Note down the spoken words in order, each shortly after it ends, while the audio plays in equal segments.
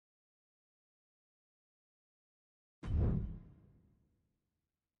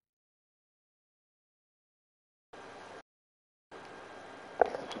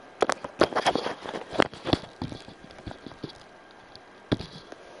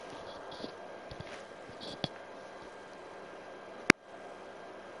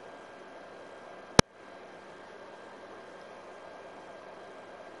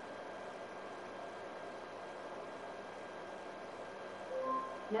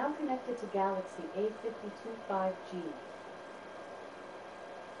now connected to Galaxy A52 5G.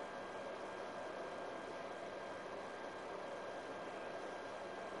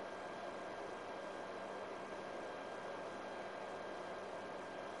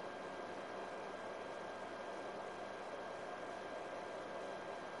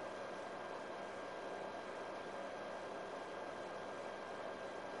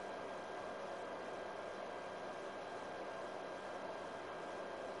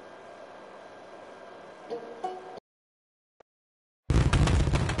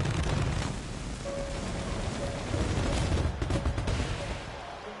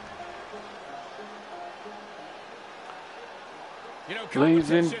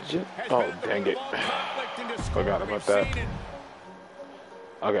 Ladies and gentlemen, oh dang it, forgot about that.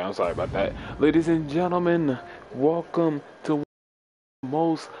 Okay, I'm sorry about that. Ladies and gentlemen, welcome to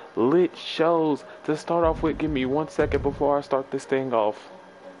most lit shows. To start off with, give me 1 second before I start this thing off.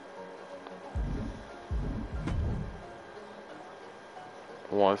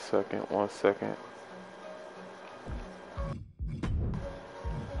 One second.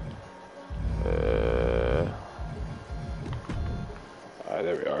 Alright,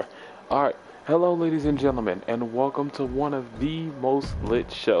 there we are. Alright, hello ladies and gentlemen, and welcome to one of the most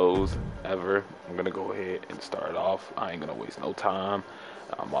lit shows ever. I'm gonna go ahead and start off. I ain't gonna waste no time.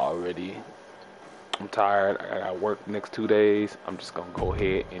 I'm tired. I got work next 2 days. I'm just gonna go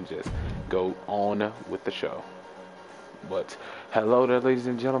ahead and just go on with the show. But hello there ladies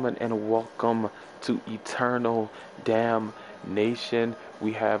and gentlemen, and welcome to Eternal Damnation.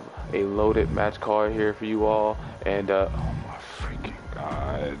 We have a loaded match card here for you all, and oh my freaking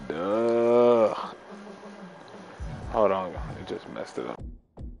god, hold on, it just messed it up.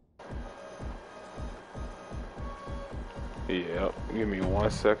 Yep, give me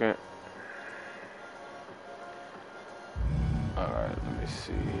 1 second. Alright, let me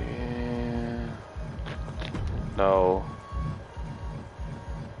see. No.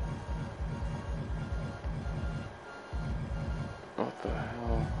 What the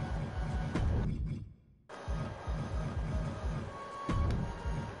hell?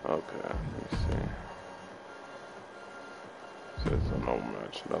 Okay, let me see. Says a no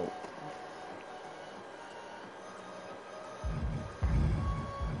match, nope.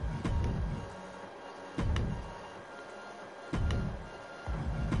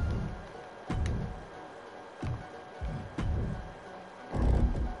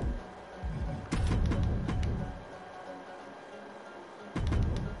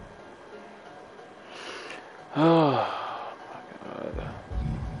 Oh my god.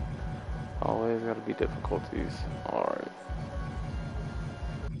 Always gotta be difficulties. Alright.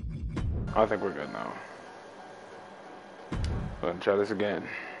 I think we're good now. Go ahead and try this again.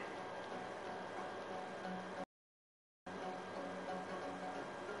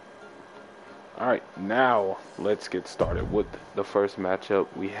 Alright, now let's get started with the first matchup.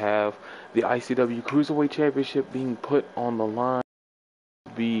 We have the ICW Cruiserweight Championship being put on the line.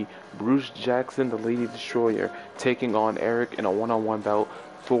 Be Bruce Jackson, the Lady Destroyer, taking on Eric in a one-on-one bout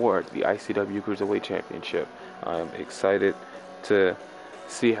for the ICW Cruiserweight Championship. I'm excited to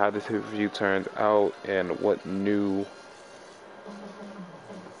see how this review turns out and what new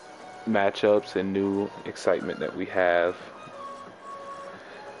matchups and new excitement that we have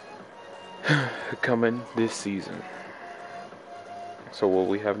coming this season. So will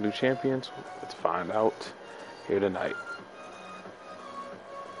we have new champions? Let's find out here tonight.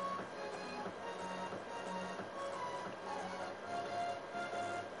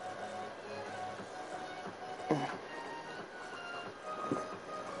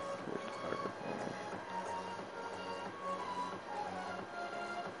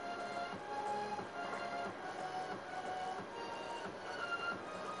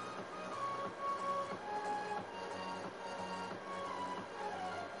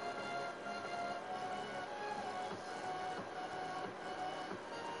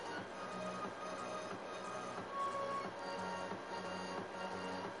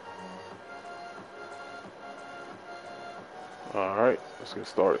 Alright, let's get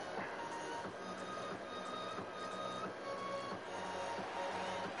started.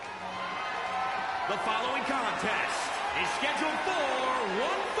 The following contest is scheduled for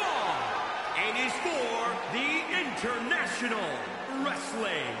one fall and is for the International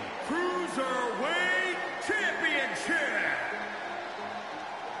Wrestling Cruiserweight Championship.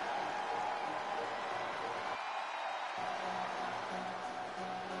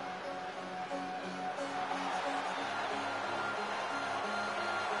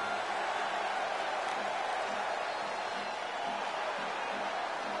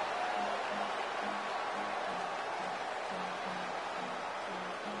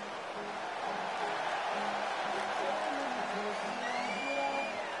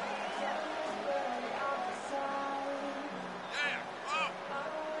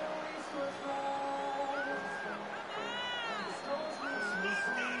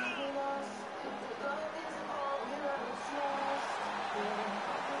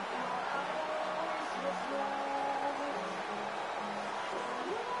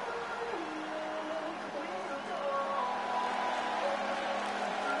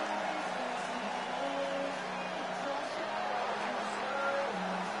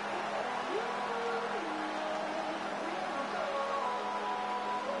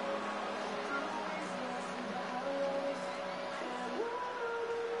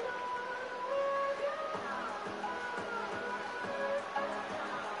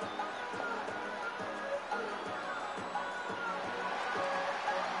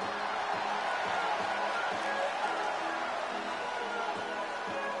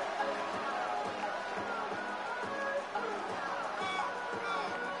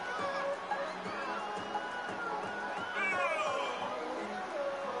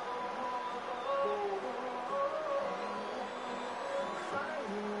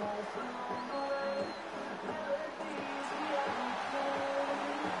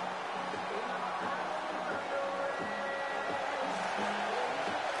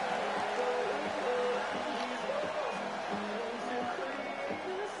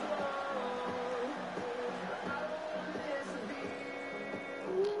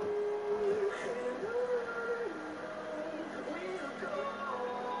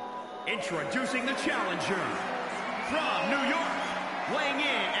 Introducing the challenger from New York, weighing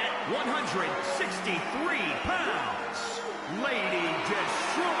in at 163 pounds, Lady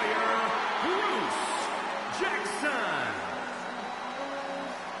Destroyer, Bruce Jackson.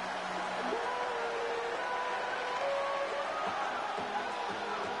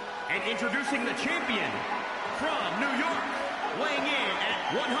 And introducing the champion from New York, weighing in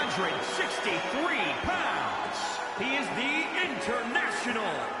at 163 pounds, he is the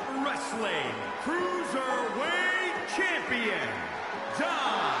International Wrestling Cruiserweight Champion,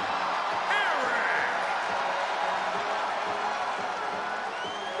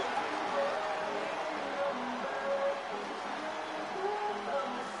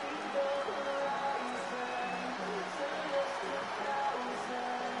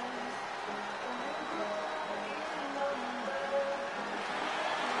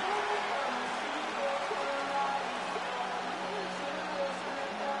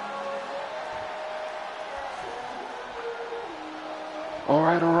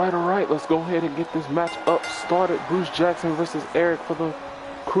 All right. Let's go ahead and get this match up started. Bruce Jackson versus Eric for the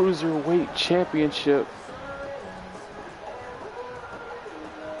Cruiserweight Championship.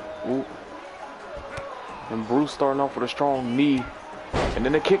 Ooh. And Bruce starting off with a strong knee. And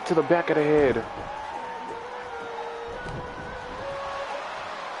then a kick to the back of the head.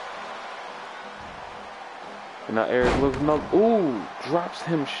 And now Eric lifting up. Ooh, drops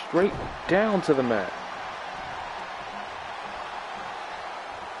him straight down to the mat.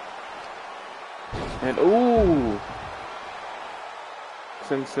 And ooh,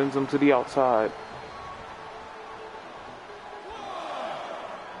 sends him to the outside.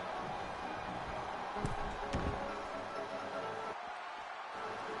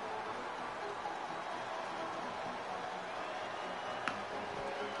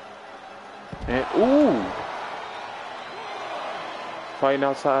 And ooh, fighting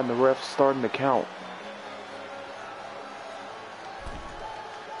outside and the ref's starting to count.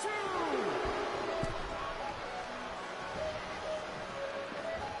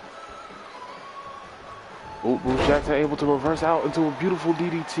 Ooh, Bruce Jackson able to reverse out into a beautiful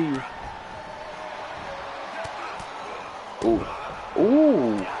DDT. Ooh,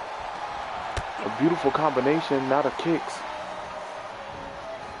 ooh, a beautiful combination, not a kicks.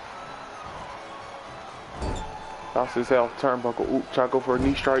 Bounce his head off the turnbuckle. Ooh, try to go for a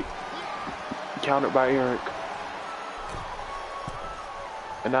knee strike. Countered by Eric.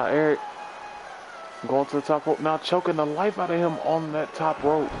 And now Eric going to the top rope. Now choking the life out of him on that top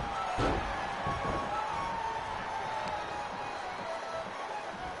rope.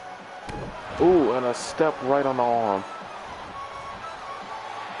 Ooh, and a step right on the arm.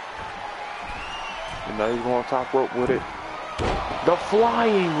 And now he's going top rope with it. The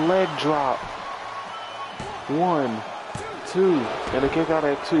flying leg drop. 1, 2, and a kick out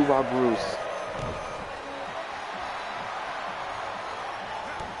at 2 by Bruce.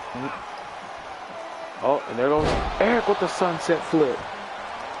 Oh, and there goes Eric with the sunset flip.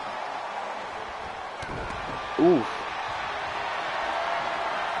 Oof.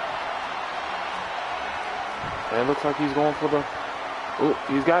 And it looks like he's going for the... Ooh,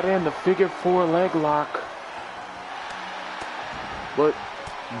 he's got in the figure 4 leg lock. But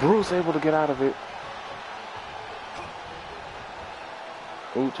Bruce able to get out of it.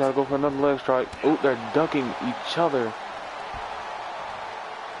 Ooh, try to go for another leg strike. Ooh, they're ducking each other.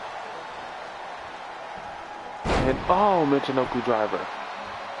 And oh, Michinoku driver.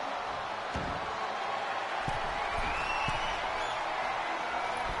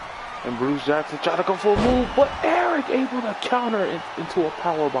 And Bruce Jackson try to go for a move, but Eric able to counter it into a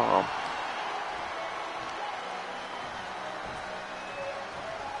power bomb.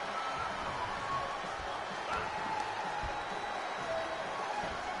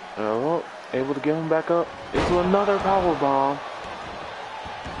 Oh, able to get him back up into another power bomb.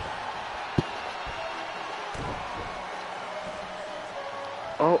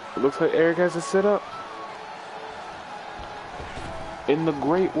 Oh, looks like Eric has to sit up. In the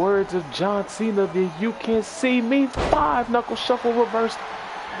great words of John Cena, the "You Can't See Me" 5 knuckle shuffle reversed.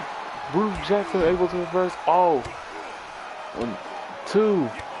 Bruce Jackson able to reverse. Oh, 1, 2,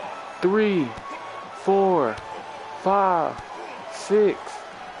 3, 4, 5, 6.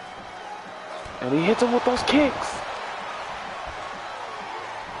 And he hits him with those kicks.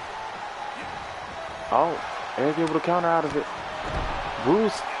 Oh, Eric able to counter out of it.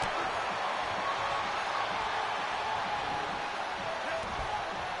 Bruce.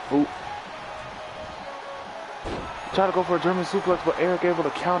 Ooh. Try to go for a German suplex, but Eric able to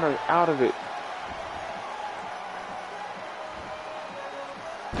counter out of it.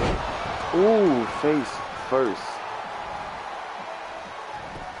 Ooh, face first.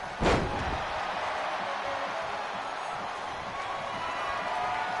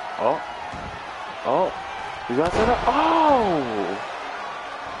 Oh. Oh. You got set up. Oh.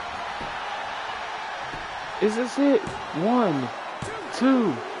 Is this it? 1,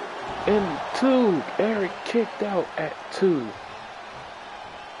 2, and 2. Eric kicked out at 2.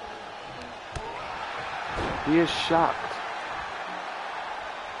 He is shocked.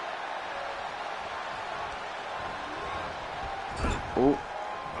 Oh.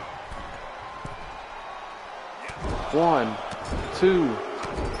 1, 2,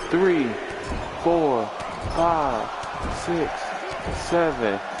 3, 4, 5, 6,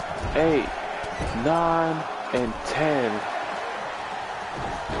 7, 8, 9, and 10.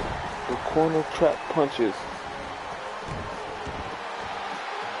 The corner trap punches.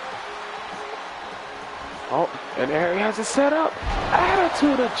 Oh, and Eric has it set up.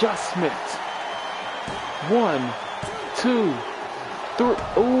 Attitude adjustment. 1, 2, 3.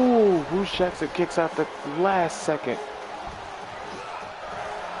 Ooh, Bruce Jackson kicks out the last second.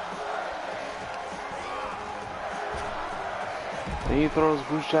 Then he throws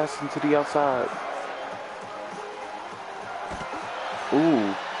Bruce Jackson to the outside.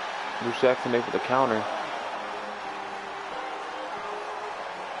 Ooh, Bruce Jackson able to counter.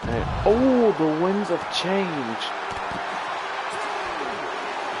 And, oh, the winds of change.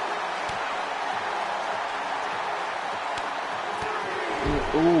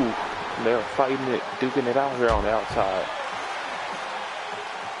 Ooh, they're fighting it, duking it out here on the outside.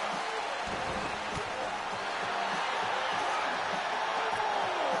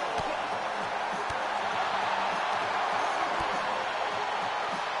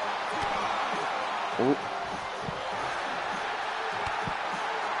 Ooh.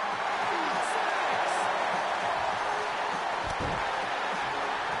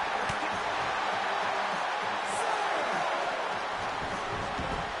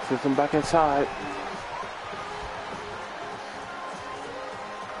 Sends him back inside.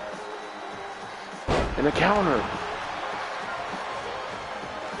 And a counter.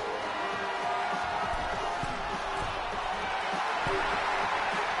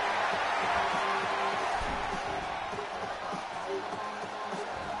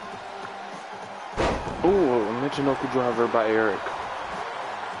 Ooh, a Michinoku driver by Eric.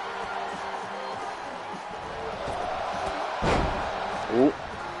 Ooh.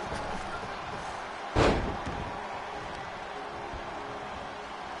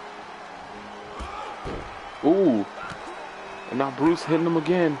 Ooh. And now Bruce hitting him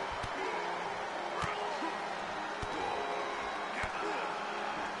again.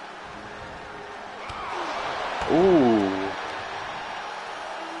 Ooh.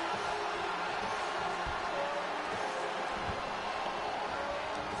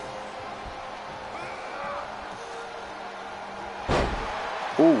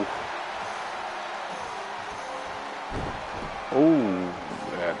 Ooh. Ooh.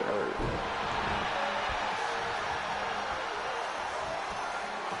 That hurt.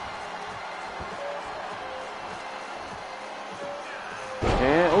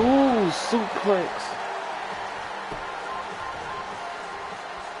 And ooh, suplex.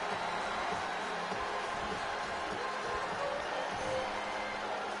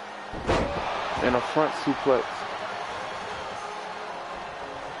 And a front suplex.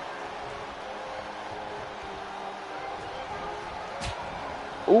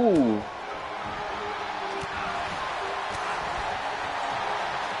 Ooh.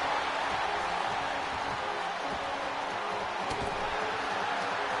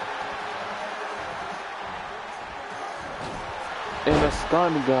 And a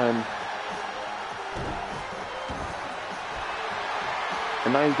stun gun.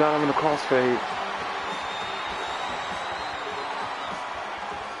 And now he's got him in a crossfade.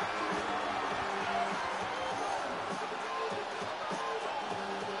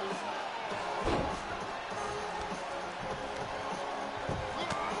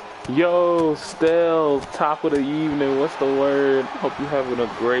 Yo, Stell, top of the evening. What's the word? Hope you're having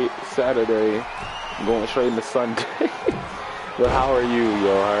a great Saturday. I'm going straight into Sunday. But how are you,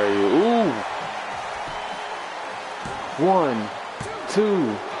 yo? How are you? Ooh. 1,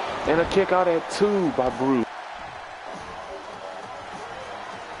 2, and a kick out at 2 by Bruce.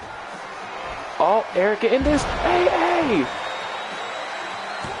 Oh, Eric in this. Hey.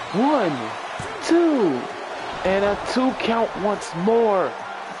 1, 2, and a 2 count once more.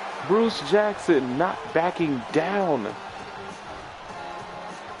 Bruce Jackson not backing down.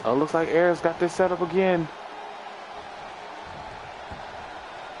 Looks like Eric's got this set up again.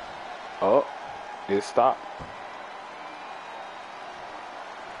 Oh, it stopped.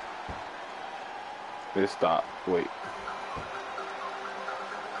 It stopped. Wait.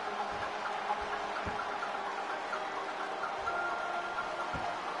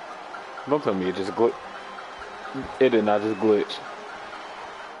 Don't tell me it just glitched. It did not just glitch.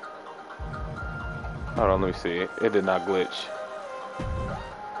 Hold on, let me see. It did not glitch.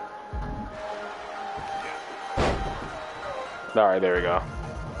 Alright, there we go.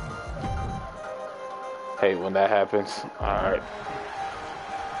 Hate when that happens. Alright.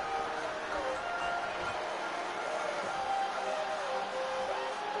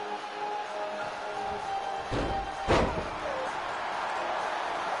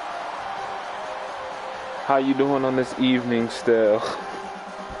 How you doing on this evening still?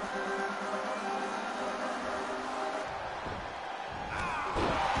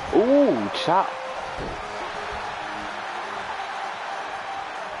 Ooh, chop.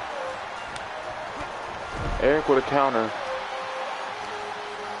 Eric with a counter.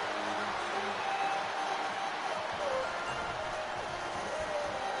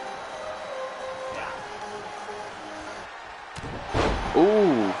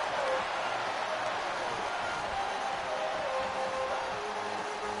 Ooh.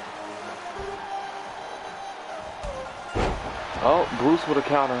 Oh, Bruce with a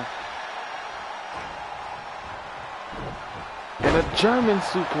counter. And a German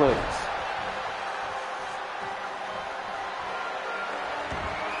suplex.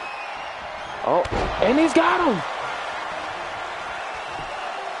 Oh, and he's got him.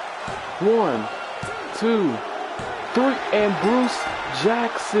 1, 2, 3, and Bruce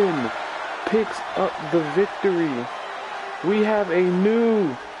Jackson picks up the victory. We have a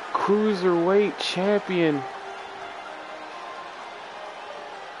new cruiserweight champion.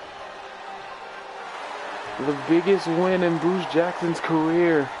 The biggest win in Bruce Jackson's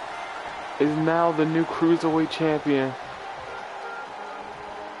career is now the new cruiserweight champion.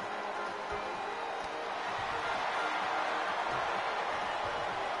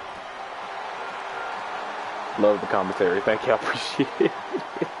 Love the commentary. Thank you. I appreciate it.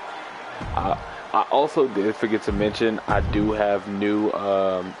 I also did forget to mention I do have new,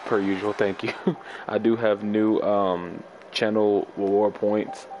 per usual, thank you. I do have new channel reward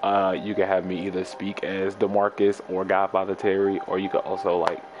points. You can have me either speak as DeMarcus or Godfather Terry, or you can also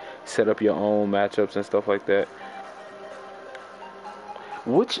like set up your own matchups and stuff like that.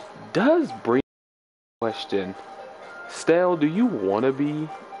 Which does bring a question. Stell, do you want to be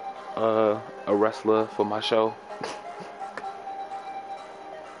a wrestler for my show?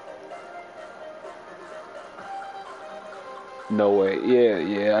 No way.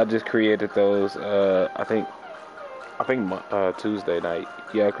 Yeah, I just created those. I think Tuesday night.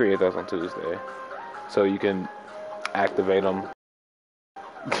 Yeah, I created those on Tuesday, so you can activate them.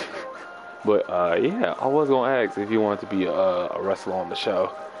 But yeah, I was gonna ask if you wanted to be a wrestler on the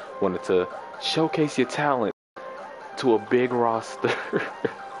show. Wanted to showcase your talent to a big roster.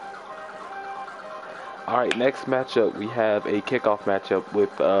 All right, next matchup we have a kickoff matchup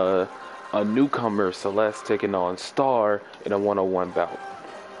with a newcomer, Celeste, taking on Star in a 101 bout.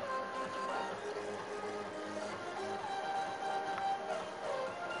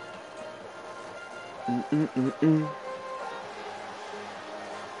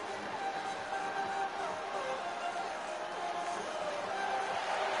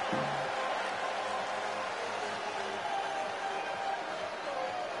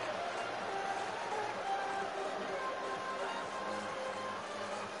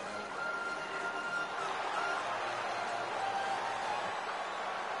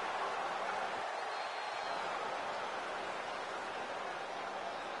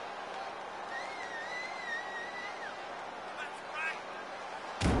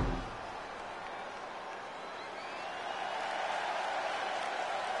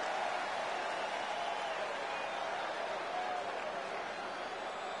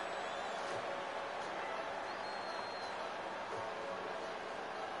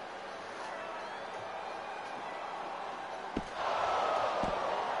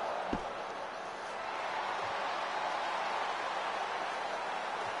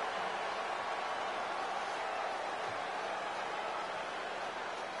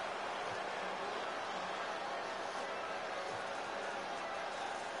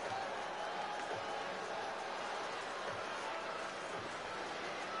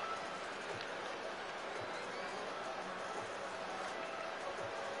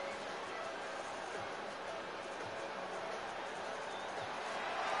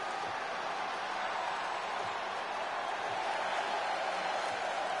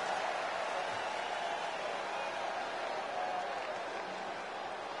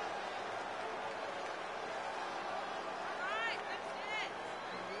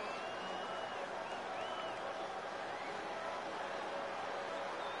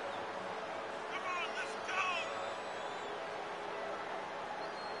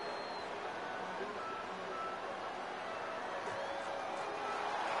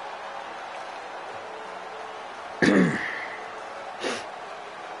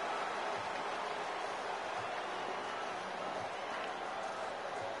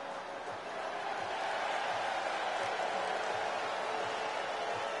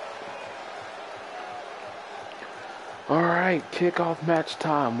 Alright, kickoff match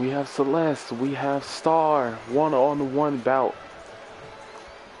time. We have Celeste, we have Star, 1-on-1 bout.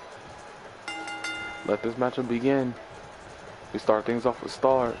 Let this matchup begin. We start things off with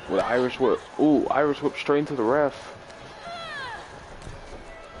Star with an Irish whip. Ooh, Irish whip straight into the ref.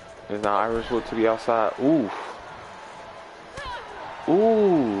 There's now Irish whip to the outside. Ooh.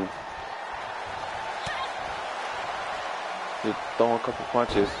 Ooh. Just throwing a couple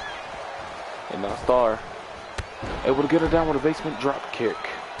punches. And now Star able to get her down with a basement drop kick.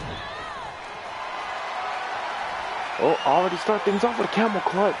 Oh, already start things off with a camel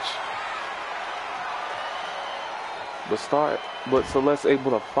clutch. But Celeste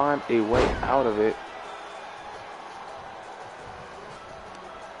able to find a way out of it.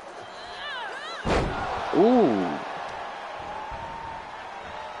 Ooh.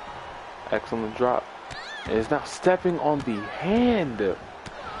 Excellent drop. And is now stepping on the hand.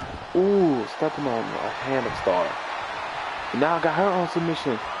 Ooh, stepping on the hand of Star. And now got her on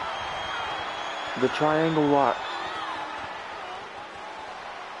submission. The triangle lock.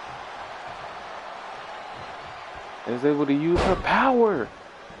 And is able to use her power.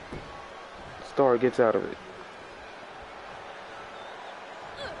 Star gets out of it.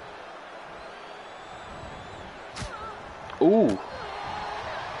 Ooh.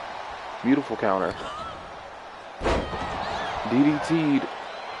 Beautiful counter. DDT'd.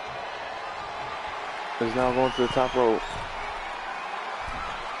 Is now going to the top rope.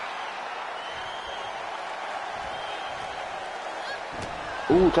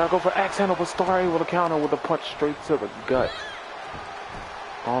 Ooh, try to go for axe handle, but Star able to counter with a punch straight to the gut.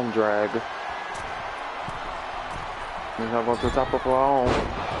 Arm drag. He's now going to the top of her own.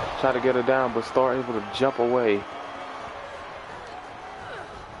 Try to get her down, but Star able to jump away.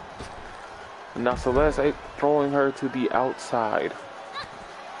 And now Celeste throwing her to the outside.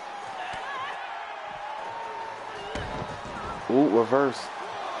 Ooh, reverse.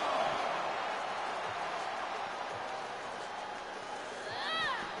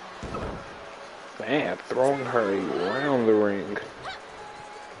 Man, throwing her around the ring.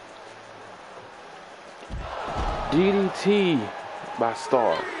 DDT by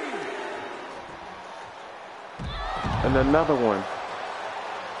Star. And another one.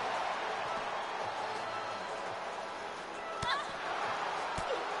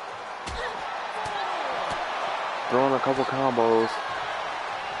 Throwing a couple combos.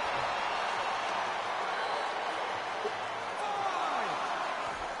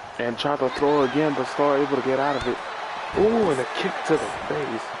 And try to throw again, but Star able to get out of it. Ooh, and a kick to the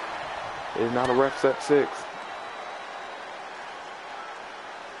face. Is now the ref's at 6.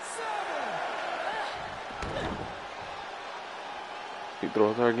 He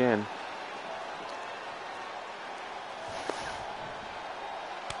throws her again.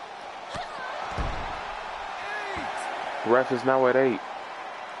 Ref is now at 8.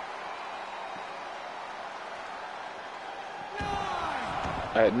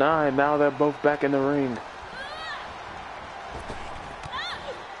 At 9, now they're both back in the ring.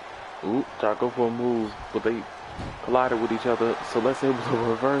 Ooh, try to go for a move, but they collided with each other. So let's able to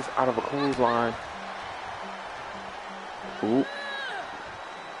reverse out of a clothesline. Ooh.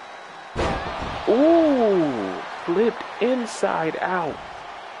 Ooh, flipped inside out.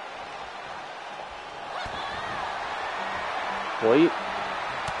 Wait.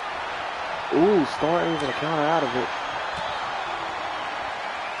 Ooh, Star able to counter out of it.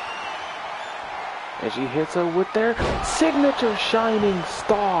 And she hits her with their signature shining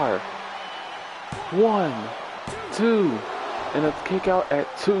star. 1, 2, and a kick out at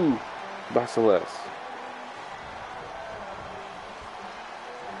 2 by Celeste.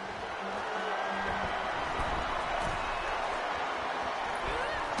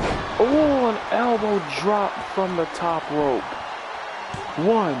 Oh, an elbow drop from the top rope.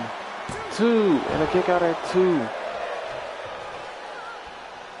 1, 2, and a kick out at 2.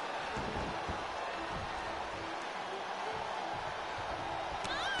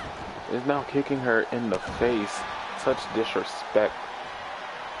 Is now kicking her in the face. Such disrespect.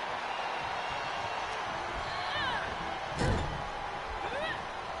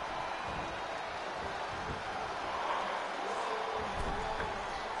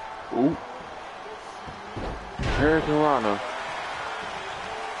 Ooh. Hurricane Rana.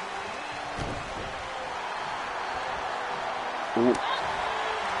 Ooh.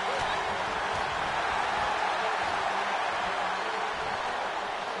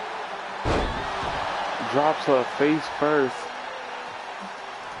 Drops her face first.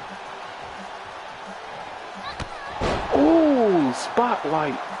 Ooh,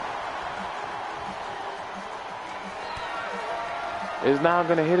 spotlight. Is now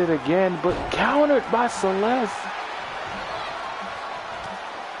going to hit it again, but countered by Celeste.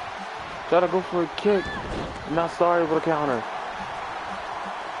 Try to go for a kick. Not sorry for the counter.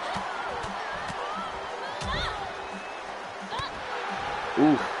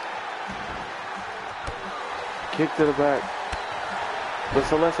 Oof. Kick to the back. But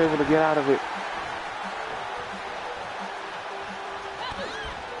Celeste able to get out of it.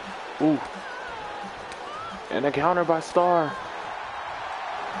 Ooh. And a counter by Star.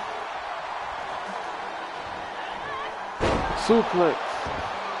 Suplex.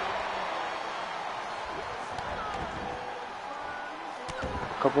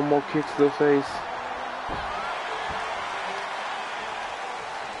 Couple more kicks to the face.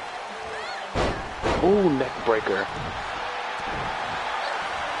 Ooh, neck breaker.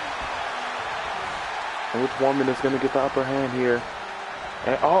 And which woman is going to get the upper hand here?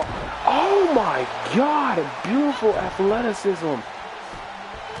 And oh my God, beautiful athleticism.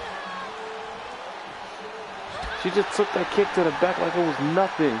 She just took that kick to the back like it was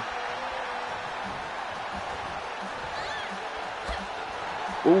nothing.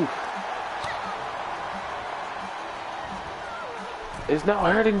 Oof. Is now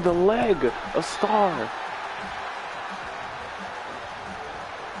hurting the leg of Star.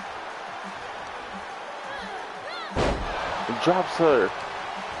 Drops her.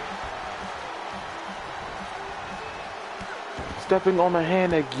 Stepping on the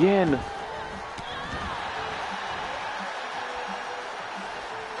hand again.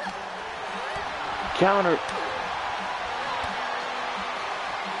 Counter.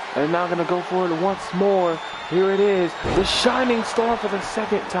 And now gonna go for it once more. Here it is. The Shining Star for the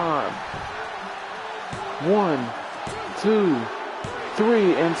second time. 1, 2,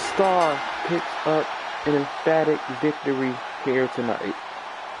 3, and Star picks up an emphatic victory here tonight.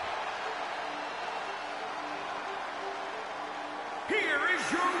 Here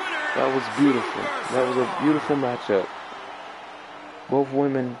is your winner. That was beautiful. That was a beautiful matchup. Both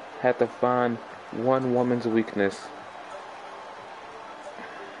women had to find one woman's weakness.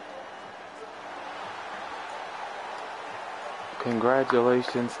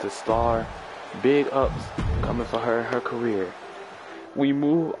 Congratulations to Star. Big ups coming for her in her career. We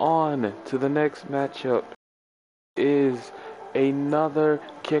move on to the next matchup. It is another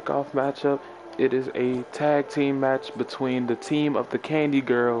kickoff matchup. It is a tag team match between the team of the Candy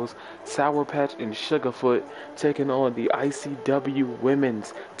Girls, Sour Patch and Sugarfoot, taking on the ICW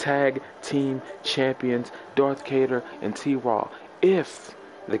Women's Tag Team Champions, Darth Cater and T-Raw. If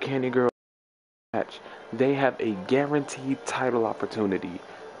the Candy Girls match, they have a guaranteed title opportunity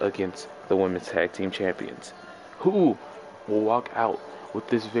against the Women's Tag Team Champions. Who will walk out with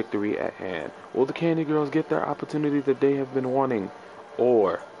this victory at hand? Will the Candy Girls get their opportunity that they have been wanting?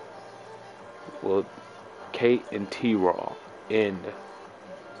 Or will Kate and T-Raw end?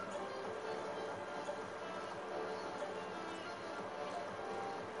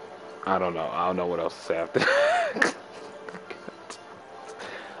 I don't know. I don't know what else to say after that.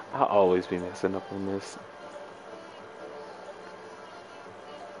 I'll always be messing up on this.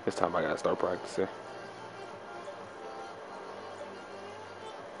 This time I gotta start practicing.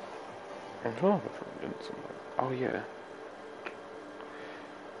 Oh yeah.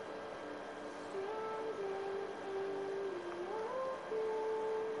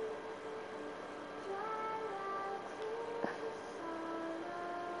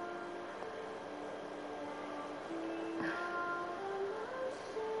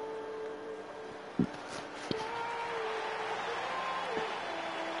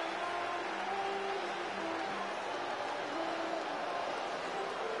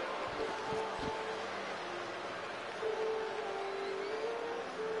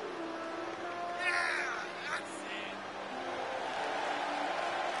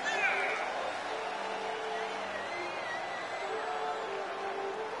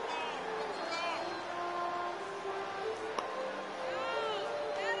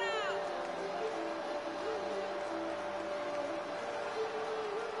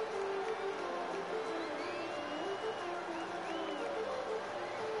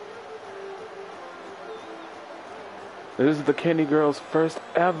 This is the Candy Girls' first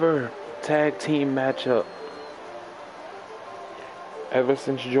ever tag team matchup. Ever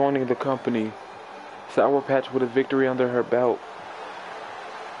since joining the company, Sour Patch with a victory under her belt.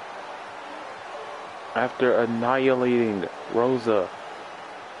 After annihilating Rosa.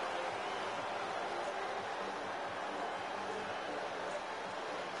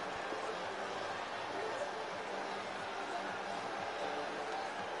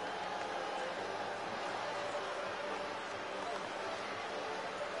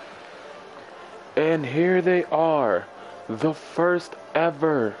 And here they are, the first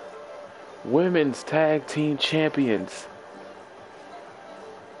ever women's tag team champions,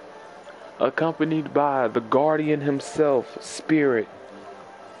 accompanied by the Guardian himself, Spirit.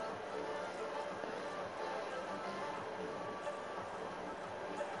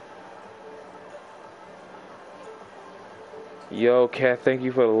 Yo, Kat, thank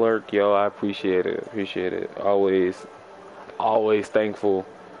you for the lurk, yo. I appreciate it. Appreciate it. Always thankful.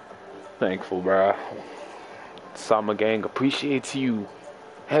 Thankful, bruh. Sama Gang appreciates you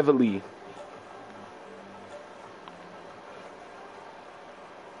heavily.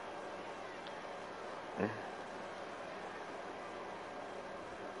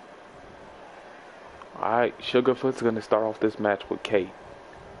 Alright, Sugarfoot's gonna start off this match with Kate.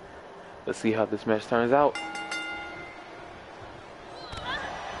 Let's see how this match turns out.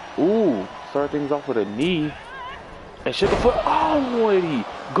 Ooh, start things off with a knee. And Sugarfoot already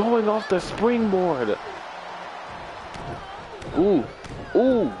going off the springboard. Ooh,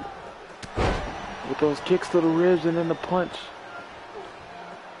 ooh. With those kicks to the ribs and then the punch.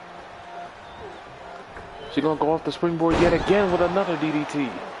 She's gonna go off the springboard yet again with another DDT.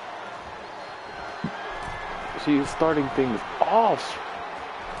 She is starting things off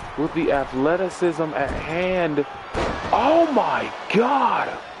with the athleticism at hand. Oh my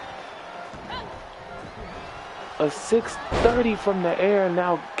God! A 630 from the air.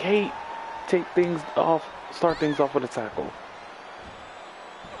 Now Kate start things off with a tackle.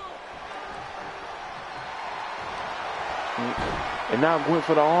 And now went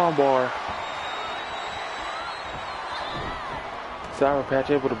for the armbar. Sour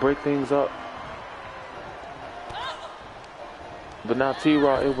Patch able to break things up. But now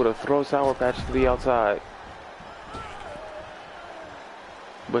T-Raw able to throw Sour Patch to the outside.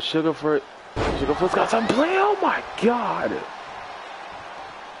 But Sugarfoot's got some play. Oh my God.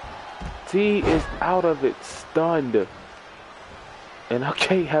 T is out of it, stunned. And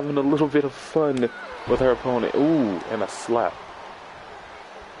okay, having a little bit of fun with her opponent. Ooh, and a slap.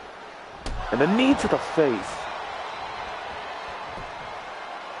 And a knee to the face.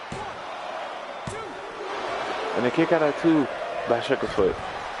 And a kick out of two by Sugarfoot.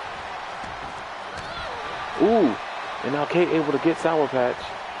 Ooh, and now Kate able to get Sour Patch.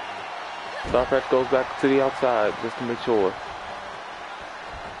 Sour Patch goes back to the outside just to make sure.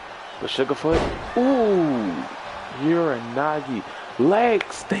 But Sugarfoot, ooh, Uranagi.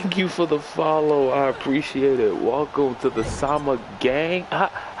 Lex, thank you for the follow. I appreciate it. Welcome to the Sama Gang. Ha,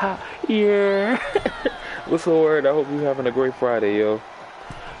 ha, yeah. What's the word? I hope you're having a great Friday, yo.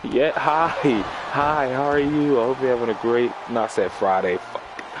 Yeah, hi, how are you? I hope you're having a great, not said Friday,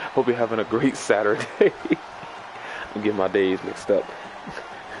 hope you're having a great Saturday. I'm getting my days mixed up.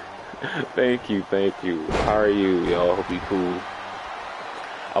 Thank you. How are you, y'all? Hope you cool.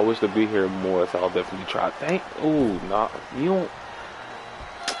 I wish to be here more, so I'll definitely try. You don't,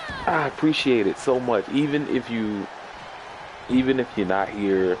 I appreciate it so much. Even if you're not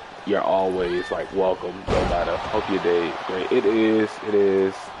here, you're always like welcome, no matter. Hope your day is great. It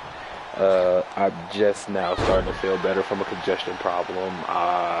is. I'm just now starting to feel better from a congestion problem.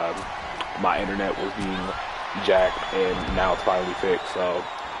 My internet was being jacked, and now it's finally fixed. So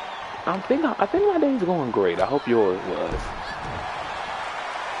I think my day's going great. I hope yours was.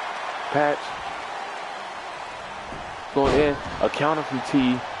 Patch going in, a counter from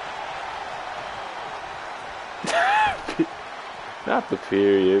T. Not the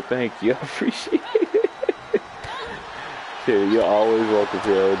period. Thank you. I appreciate it. Period. You're always welcome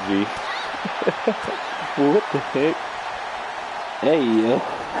here, OG. What the heck? Hey, yo.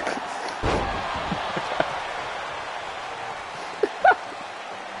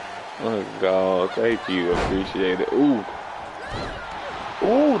 Oh, God. Thank you. I appreciate it. Ooh.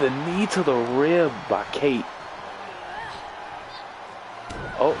 Ooh, the knee to the rib by Kate.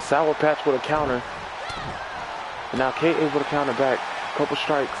 Oh, Sour Patch with a counter. And now Kate able to counter back. Couple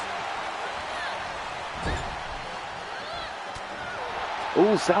strikes.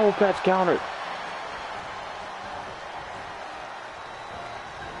 Ooh, Sour Patch countered.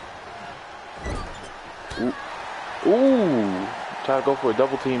 Ooh. Try to go for a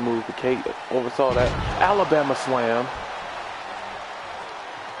double team move, but Kate oversaw that. Alabama slam.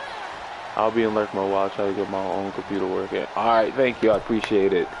 I'll be in lurk mode while I try to get my own computer working. Alright, thank you. I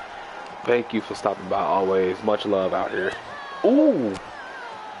appreciate it. Thank you for stopping by always. Much love out here. Ooh.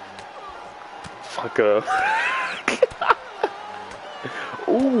 Fuck up.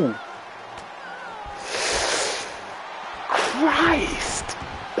 Ooh. Christ.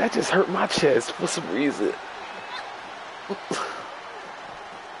 That just hurt my chest for some reason.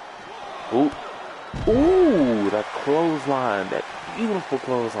 Ooh. Ooh, that clothesline. That beautiful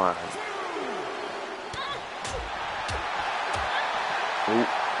clothesline. Ooh.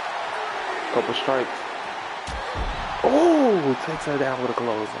 Couple strikes. Oh, takes her down with a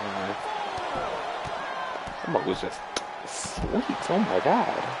clothesline. That was just sweet. Oh my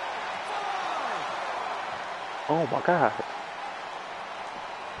god. Oh my god.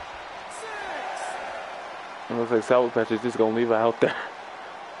 It looks like Sour Patch is just gonna leave her out there.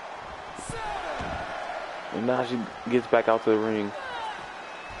 And now she gets back out to the ring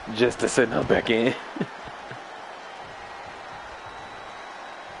just to send her back in.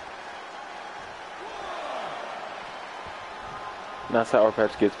 Now Sour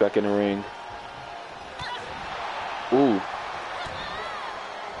Patch gets back in the ring. Ooh.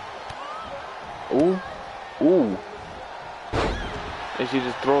 Ooh. Ooh. And she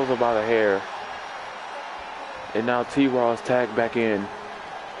just throws her by the hair. And now T-Raw is tagged back in.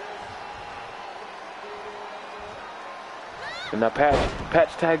 And now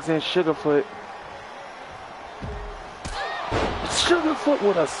Patch tags in Sugarfoot. Sugarfoot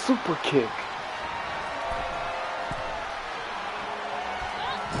with a super kick.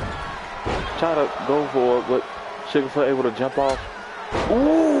 Try to go for it, but Sugarfoot able to jump off.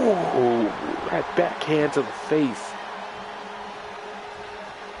 Ooh, that backhand to the face.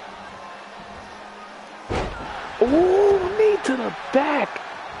 Ooh, knee to the back.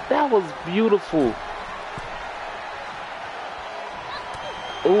 That was beautiful.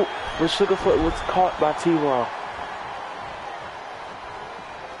 Ooh, but Sugarfoot was caught by T-Raw.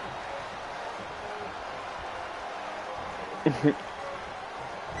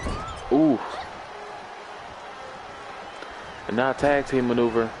 Ooh. And now tag team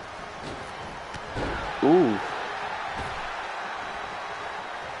maneuver. Ooh.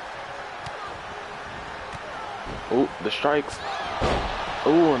 Ooh, the strikes.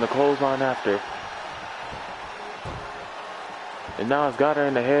 Ooh, and the clothesline after. And now it's got her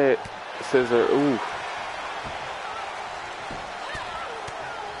in the head. Scissor. Ooh.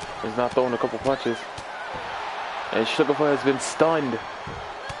 He's not throwing a couple punches. And Sugarfoot has been stunned.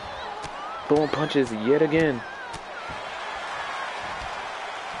 Throwing punches yet again.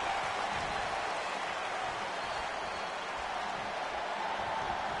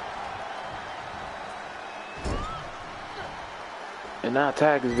 And now a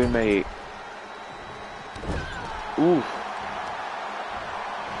tag has been made. Ooh.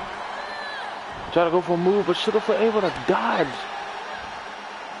 Try to go for a move, but Sugarfoot able to dodge.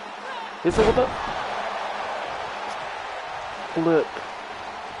 It's with a flip.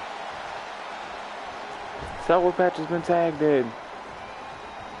 Sour Patch has been tagged in.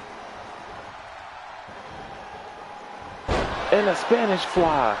 And a Spanish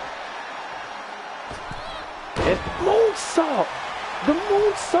fly. And moonsault. The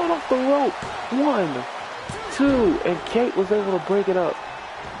moonsault off the rope. 1, 2, and Kate was able to break it up.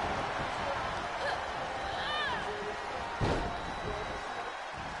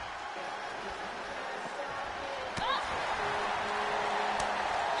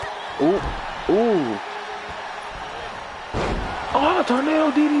 Ooh, ooh. Oh,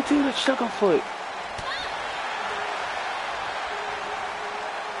 tornado DDT to Sugarfoot.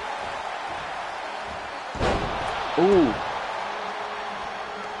 Ooh.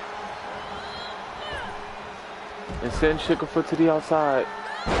 And send Sugarfoot to the outside.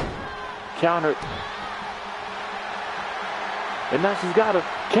 Countered. And now she's got a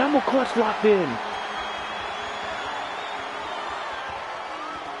camel clutch locked in.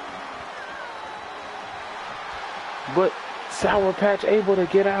 But Sour Patch able to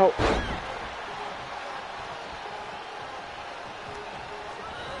get out.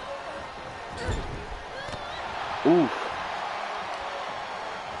 Oof.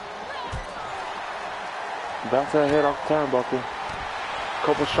 Bounce her head off the turnbuckle.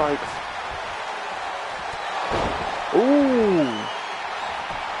 Couple strikes. Ooh.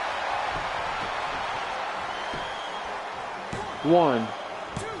 One,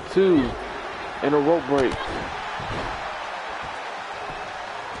 two, and a rope break.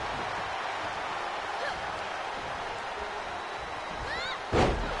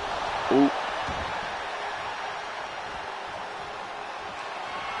 Ooh.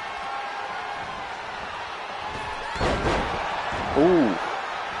 Ooh.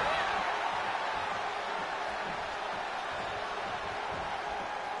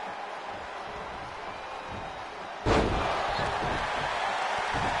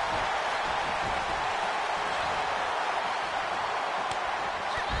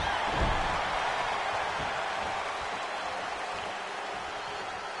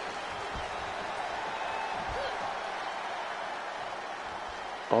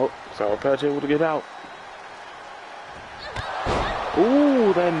 Oh, Sour Patch able to get out.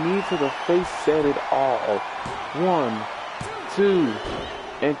 Ooh, that knee to the face set it all. 1, 2.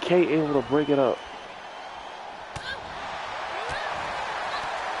 And Kate able to break it up.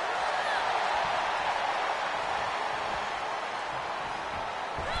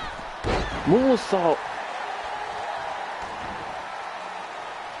 Moonsault.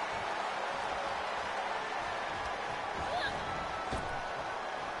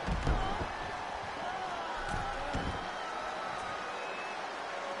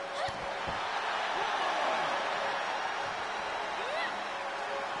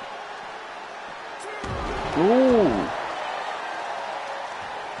 Ooh.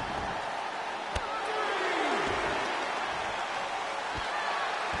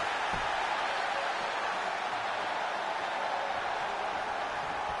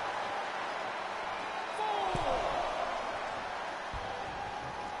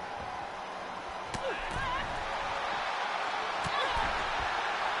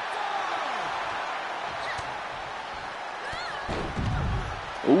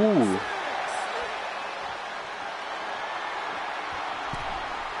 Ooh.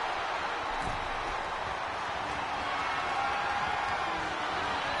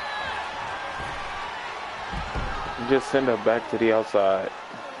 Just send her back to the outside.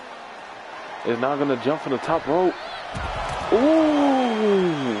 Is not gonna jump from the top rope.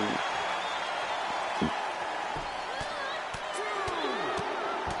 Ooh.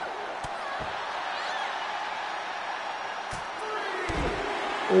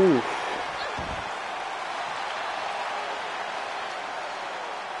 Ooh.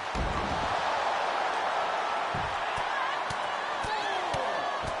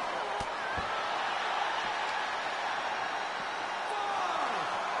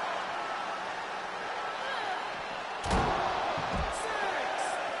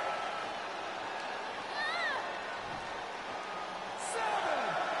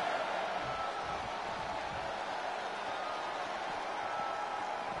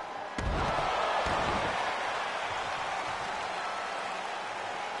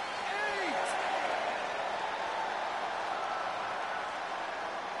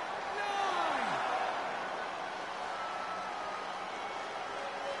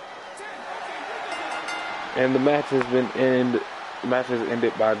 And the match has been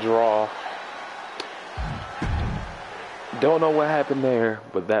ended by draw. Don't know what happened there,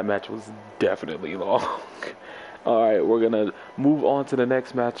 but that match was definitely long. Alright, we're gonna move on to the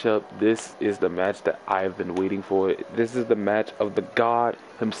next matchup. This is the match that I've been waiting for. This is the match of the God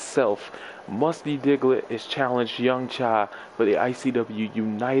himself. Musty Diglett is challenged Young Cha for the ICW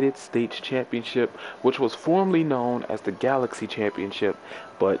United States Championship, which was formerly known as the Galaxy Championship,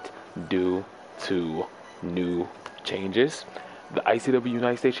 but due to new changes, the ICW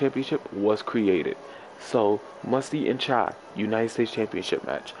United States Championship was created. So, Musty and Cha, United States Championship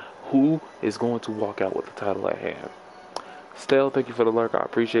match. Who is going to walk out with the title at hand? Stell, thank you for the lurk. I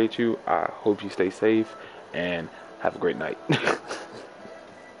appreciate you. I hope you stay safe and have a great night.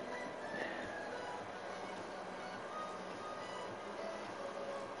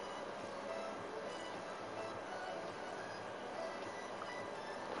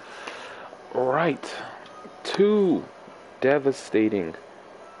 Right. 2 devastating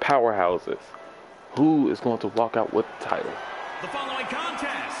powerhouses. Who is going to walk out with the title? The following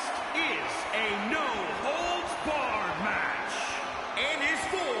contest is a no-holds-barred match and is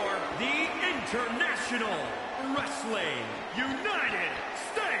for the International Wrestling United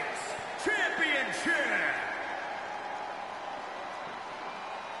States Championship.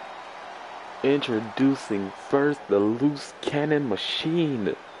 Introducing first the Loose Cannon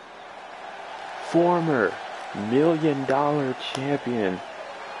Machine, former $1 million champion,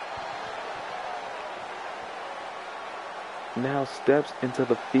 now steps into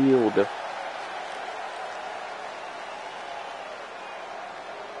the field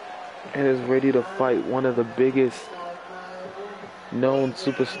and is ready to fight one of the biggest known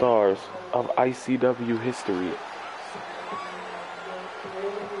superstars of ICW history.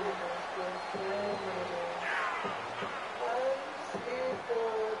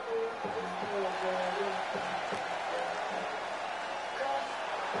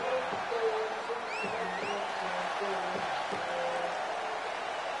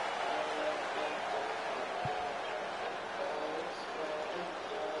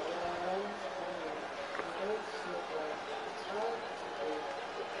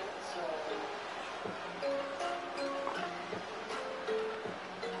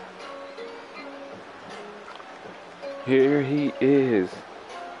 Here he is,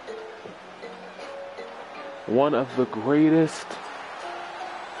 one of the greatest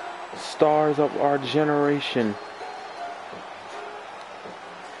stars of our generation.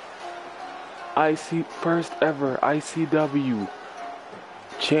 First ever ICW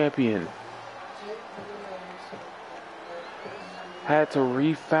champion. Had to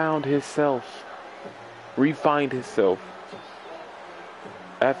refind himself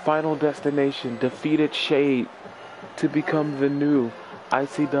at Final Destination, defeated Shade to become the new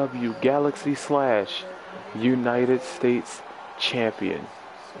ICW Galaxy / United States champion.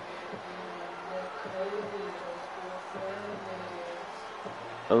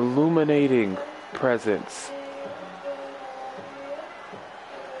 Illuminating presence,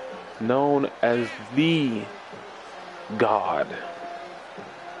 known as the God.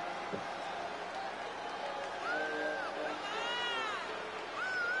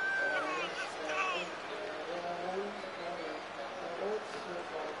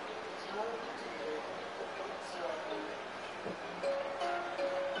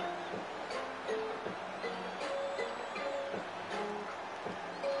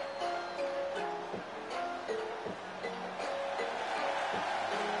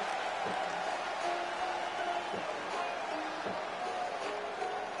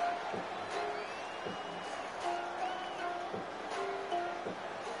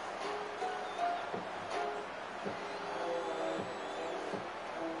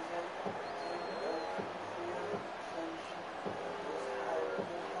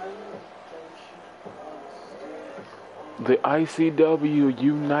 The ICW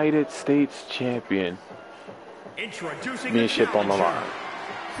United States champion. Introducing Being the shipped on the line.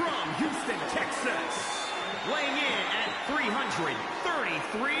 from Houston, Texas, weighing in at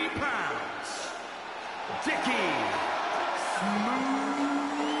 333 pounds, Dickie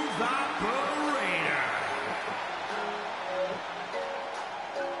Smooth Operator.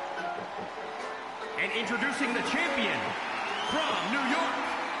 And introducing the champion from New York,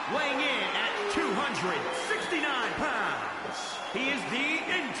 weighing in at 269 pounds, he is the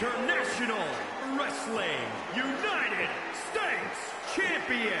International Wrestling United States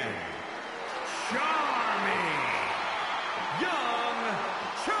Champion, Charming Young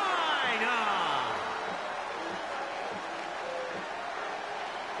China.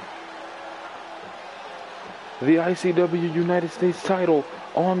 The ICW United States title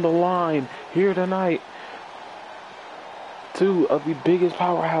on the line here tonight. Two of the biggest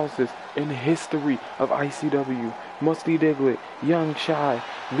powerhouses in the history of ICW. Musty Diglett, Young Shy.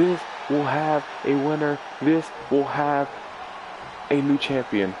 This will have a winner. This will have a new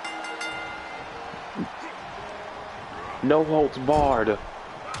champion. No holds barred.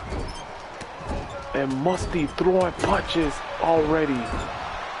 And Musty throwing punches already.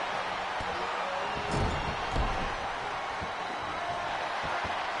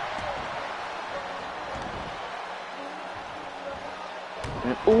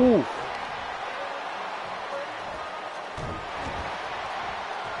 And ooh.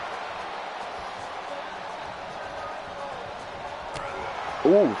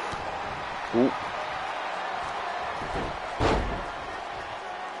 Ooh. Ooh.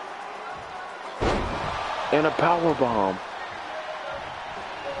 And a power bomb.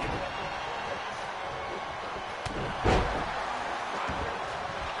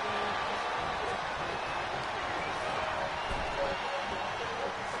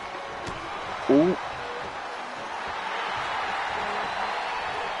 Ooh.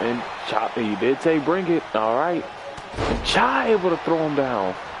 And Chop, he did say bring it. All right. And Chai able to throw him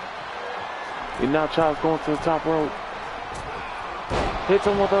down. And now Chai's going to the top rope. Hits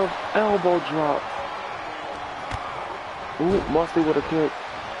him with a elbow drop. Ooh, Musty with a kick.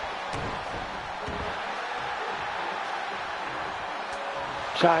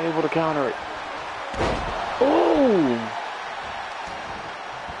 Chai able to counter it. Ooh.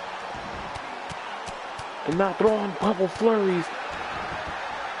 And now throwing bubble flurries.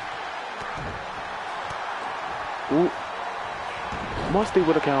 Ooh. Musty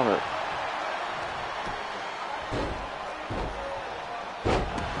with a counter.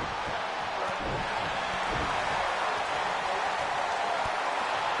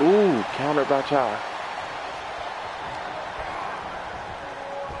 Ooh, countered by Chai.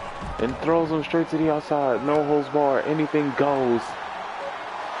 And throws him straight to the outside. No holds barred. Anything goes.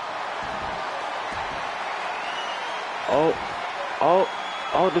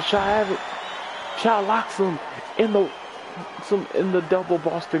 Oh, does Chai have it? Chai locks him in the double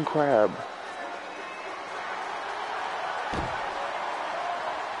Boston Crab.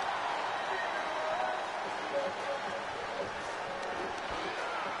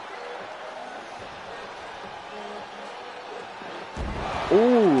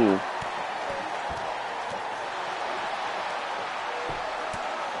 Ooh.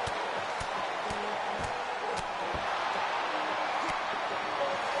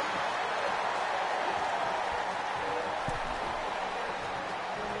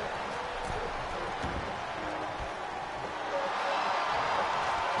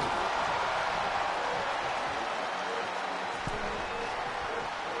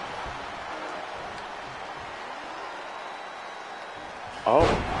 Oh,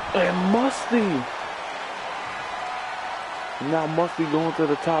 and Musty. Now Musty going to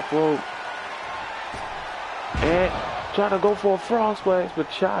the top rope. And try to go for a frog splash, but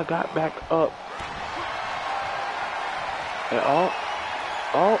Chai got back up. And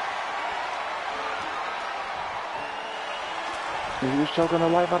oh. He was choking the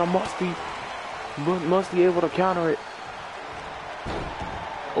life out of Musty. But Musty able to counter it.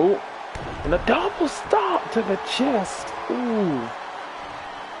 Oh, and a double stop to the chest. Ooh.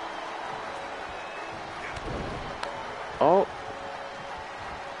 Oh.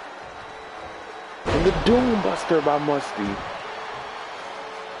 And the Doom Buster by Musty.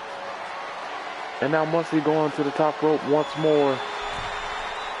 And now Musty going to the top rope once more.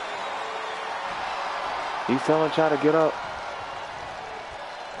 He's telling Chai to get up.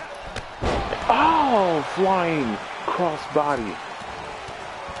 Oh, flying crossbody.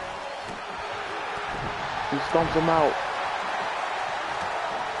 He stomps him out.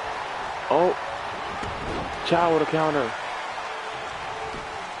 Oh, Chai with a counter.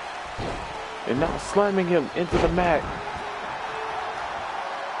 And now slamming him into the mat.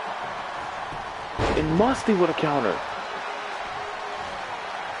 And Musty with a counter.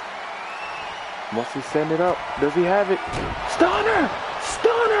 Musty send it up. Does he have it? Stunner!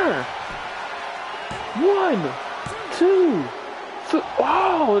 Stunner! 1, 2, 3.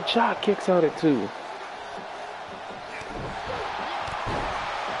 Oh, Chai kicks out at 2.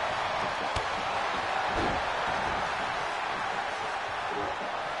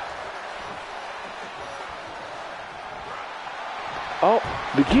 Oh,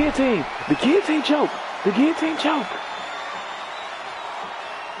 the guillotine! The guillotine choke! The guillotine choke!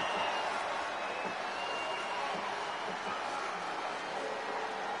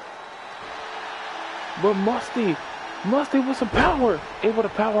 But Musty with some power, able to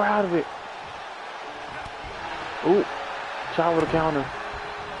power out of it. Ooh, Chai with a counter.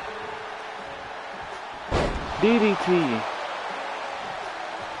 DDT.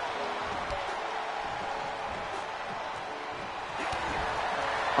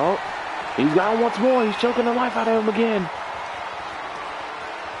 Oh, he's got him once more. He's choking the life out of him again.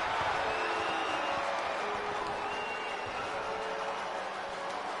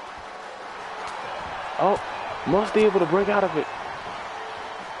 Oh, Musty able to break out of it.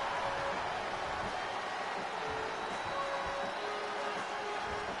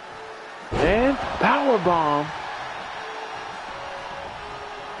 And power bomb.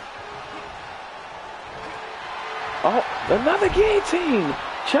 Oh, another guillotine.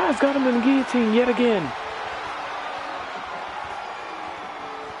 Chai's got him in the guillotine yet again.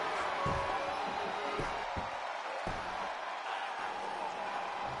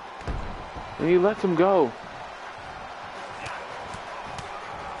 And he lets him go.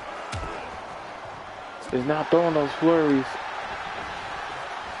 He's now throwing those flurries.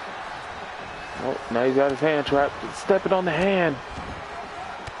 Oh, now he's got his hand trapped. Stepping on the hand.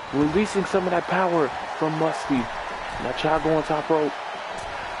 Releasing some of that power from Musty. Now Chai going top rope.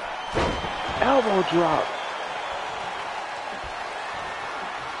 Elbow drop.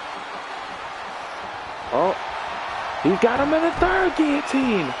 Oh, he's got him in the third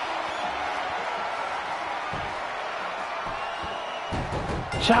guillotine.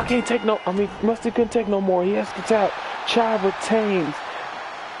 Chai can't take no, Musty couldn't take no more. He has to tap. Chai retains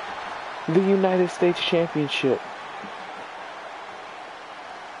the United States Championship.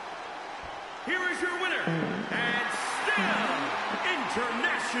 Here is your winner, and still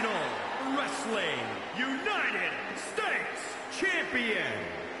International Wrestling United States Champion,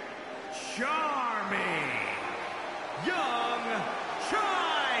 Charming Young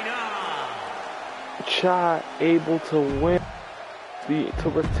China. Chai able to win, to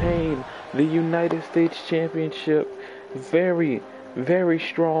retain the United States Championship. Very, very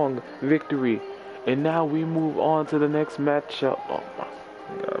strong victory. And now we move on to the next matchup. Oh my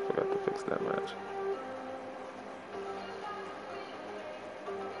God, I forgot to fix that match.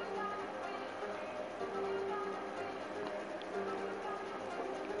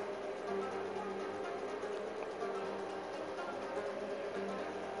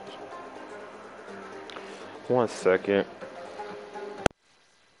 One second.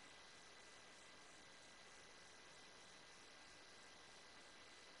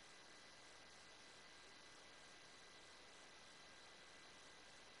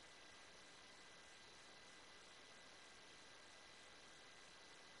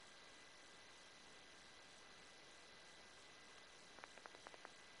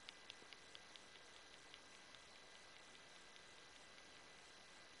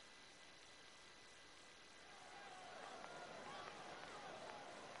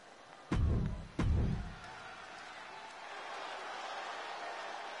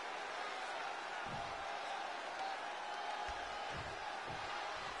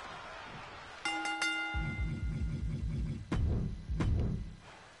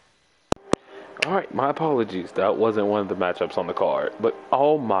 Alright, my apologies. That wasn't one of the matchups on the card. But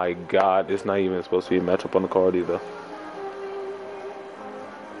oh my god, it's not even supposed to be a matchup on the card either.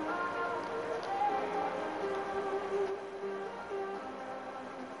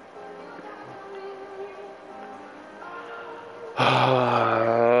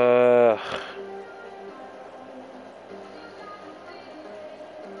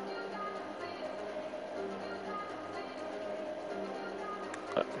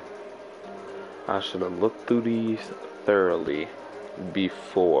 I should have looked through these thoroughly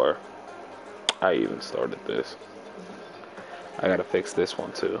before I even started this. I gotta fix this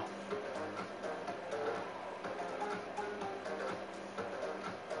one too.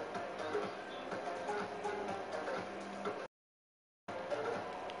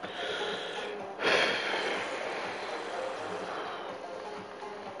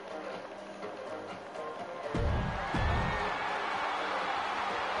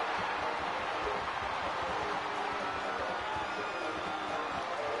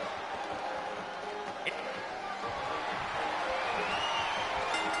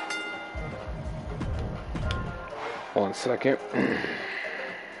 One second.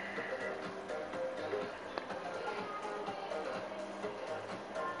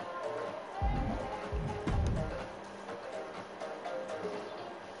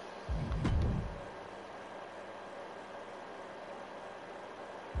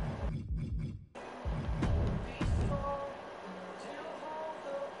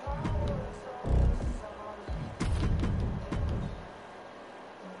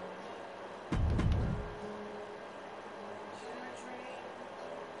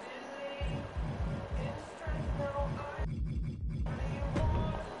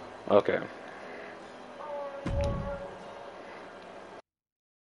 Okay.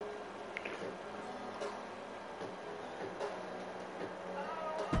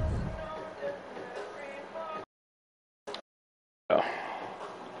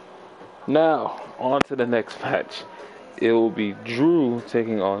 Now, on to the next match. It will be Drew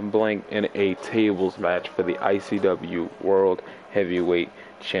taking on Blank in a tables match for the ICW World Heavyweight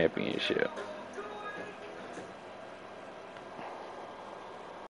Championship.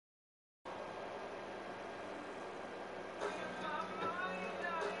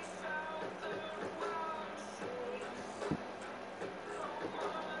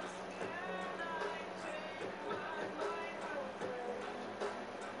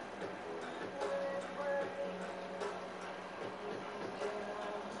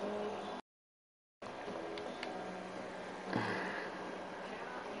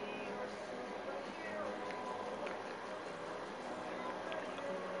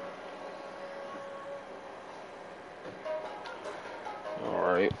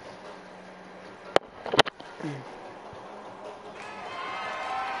 Alright.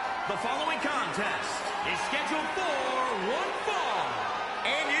 The following contest is scheduled for one fall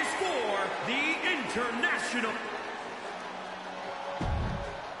and is for the International.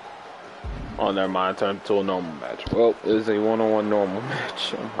 Oh, never mind. Turned to a normal match. Well, it is a one-on-one normal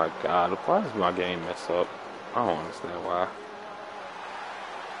match. Oh my god. Why does my game mess up? I don't understand why.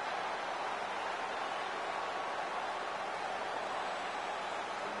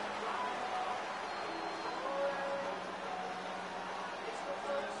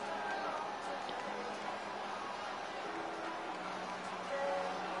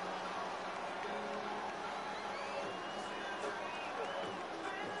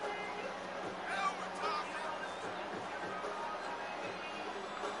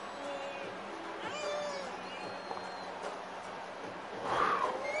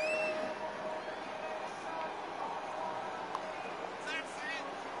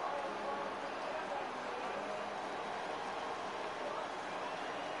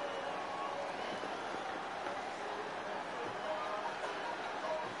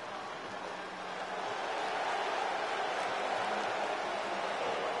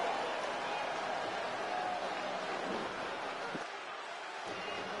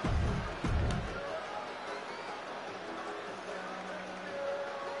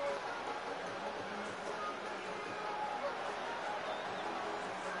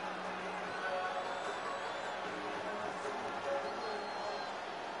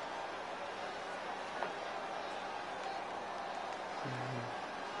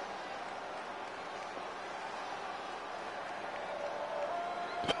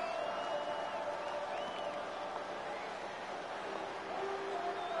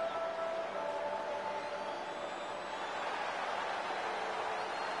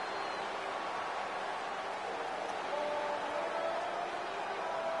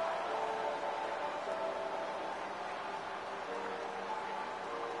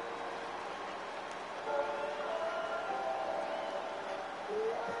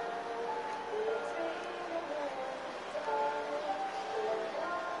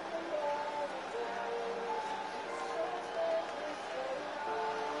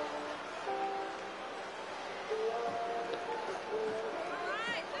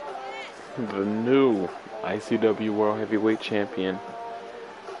 the new ICW World Heavyweight Champion,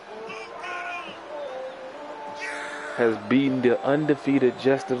 has beaten the undefeated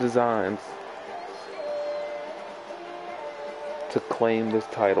Jester Designs to claim this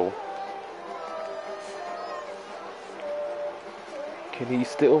title. Can he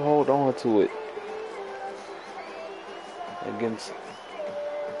still hold on to it against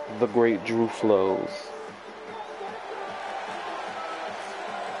the great Drew Flows?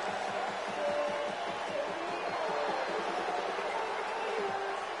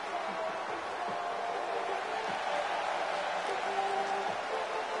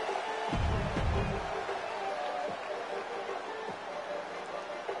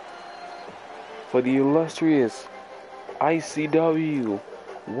 For the illustrious ICW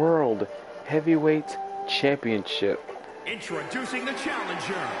World Heavyweight Championship. Introducing the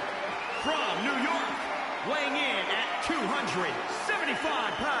challenger from New York, weighing in at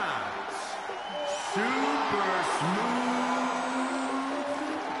 275 pounds, super smooth,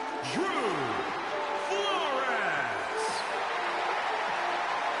 Drew Flores.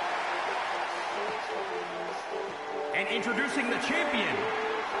 And introducing the champion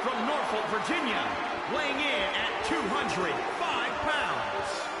from Norfolk, Virginia, weighing in at 205 pounds,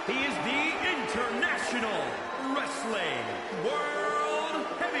 he is the International Wrestling World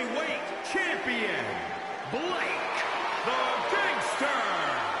Heavyweight Champion, Blake the Gangster.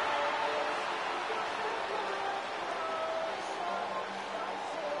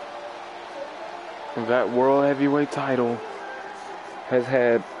 That World Heavyweight title has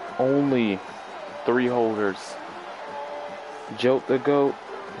had only 3 holders. Joke the Goat,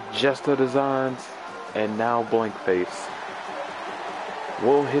 Jester Designs, and now Blankface.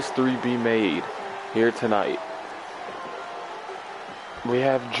 Will history be made here tonight? We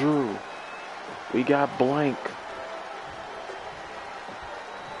have Drew. We got Blank.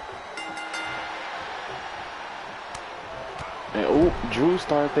 And oh, Drew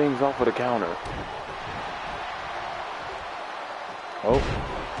started things off with a counter. Oh,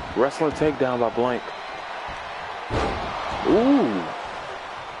 wrestling takedown by Blank. Ooh.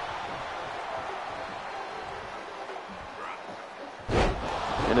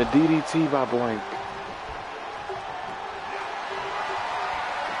 And a DDT by Blank.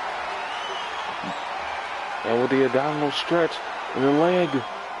 And with the abdominal stretch in the leg.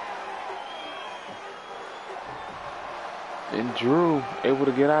 And Drew able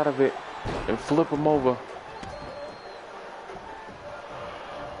to get out of it and flip him over.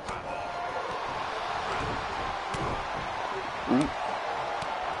 Ooh.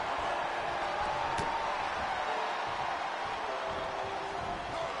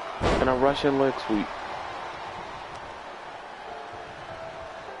 And a Russian leg sweep.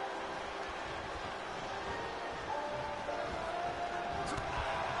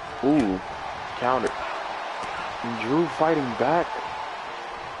 Ooh, counter. And Drew fighting back.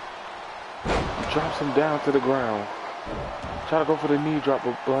 Drops him down to the ground. Try to go for the knee drop,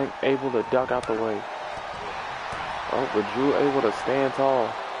 but Blank able to duck out the way. Oh, but Drew able to stand tall.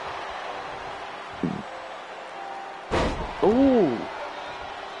 Ooh.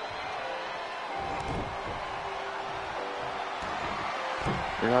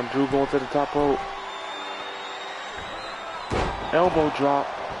 And now Drew going to the top rope. Elbow drop.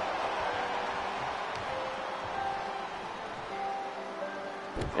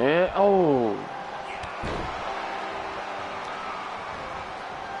 And oh.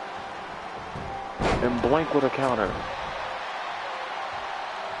 And Blank with a counter.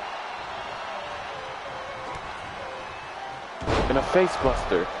 And a face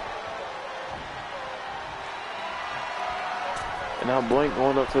buster. And now Blank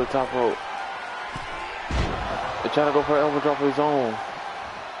going up to the top rope. They're trying to go for an elbow drop of his own.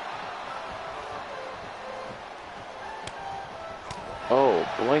 Oh,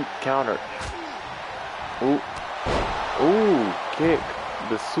 Blank counter. Ooh. Ooh, kick.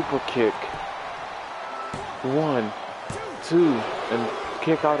 The super kick. 1, 2, and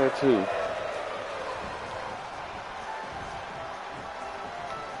kick out at 2.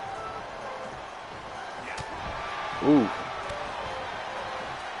 Ooh.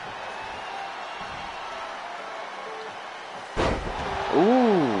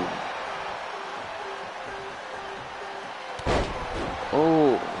 Ooh.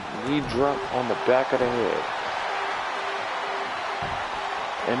 Oh, knee drop on the back of the head.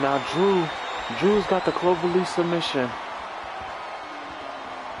 And now Drew's got the club release submission.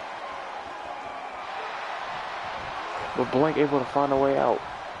 But Blank able to find a way out.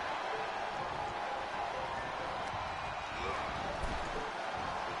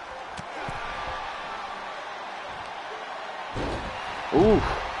 Oof.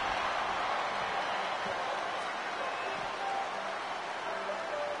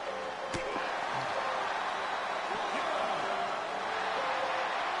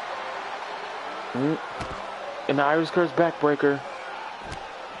 And the Irish Curse backbreaker.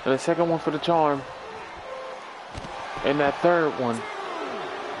 And the second one for the charm. And that third one.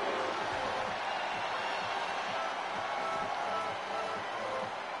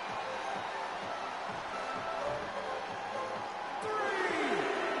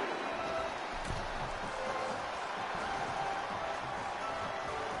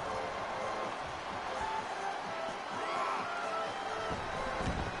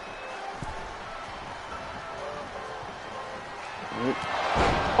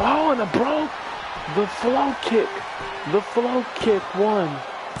 Oh, and it broke the flow kick. The flow kick. 1,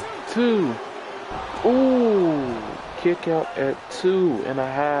 2. Ooh, kick out at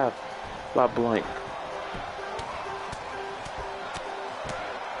 2.5 by Blank.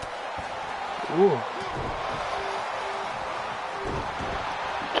 Ooh.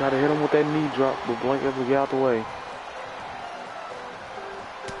 Try to hit him with that knee drop, but Blank able to get out the way.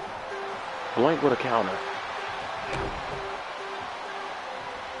 Blank with a counter.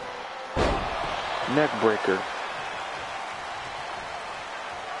 Neck breaker.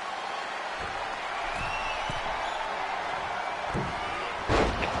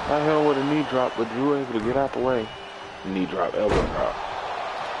 I hit him with a knee drop, but Drew able to get out the way. Knee drop, elbow drop.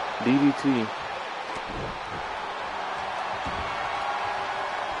 DDT.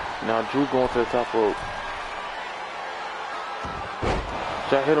 Now Drew going to the top rope.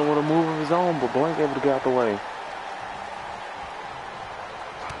 Jack hit him with a move of his own, but Blank able to get out the way.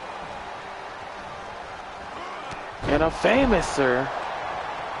 And a famous, sir.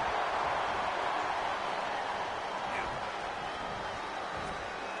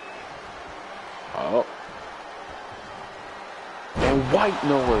 Oh. And white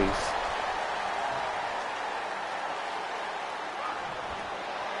noise.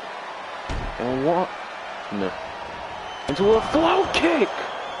 And one. No. Into a flow kick.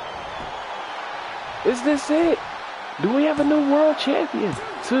 Is this it? Do we have a new world champion?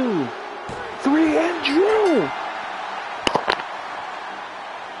 2, 3, and Drew.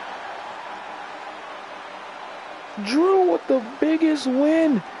 Drew with the biggest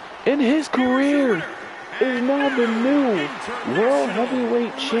win in his career is now the new World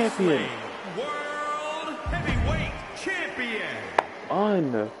Heavyweight Champion. World Heavyweight Champion.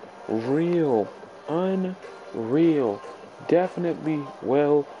 Unreal. Unreal. Definitely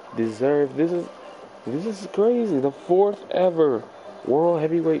well deserved. This is crazy. The 4th ever World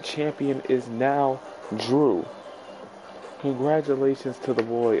Heavyweight Champion is now Drew. Congratulations to the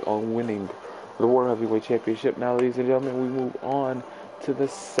boy on winning the World Heavyweight Championship. Now, ladies and gentlemen, we move on to the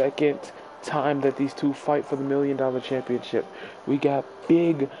second time that these two fight for the $1 Million Championship. We got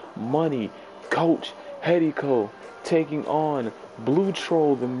big money. Coach Hediko taking on Blue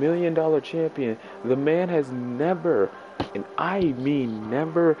Troll, the $1 Million Champion. The man has never, and I mean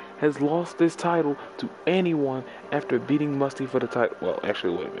never, has lost this title to anyone after beating Musty for the title. Well,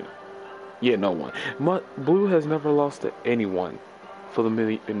 actually, wait a minute. Yeah, no one. Blue has never lost to anyone for the $1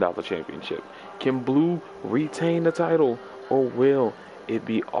 Million Championship. Can Blue retain the title, or will it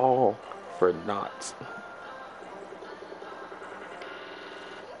be all for naught?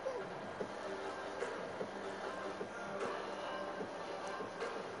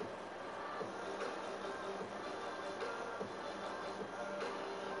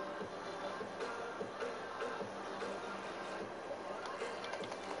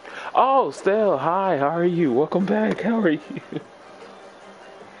 Oh, Stell, hi, how are you? Welcome back, how are you?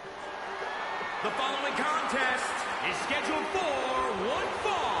 The following contest is scheduled for one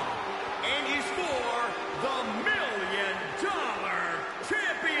fall and is for the $1 Million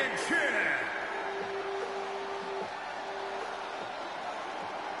Championship.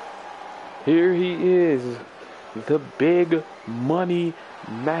 Here he is, the big money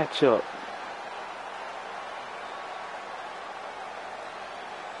matchup.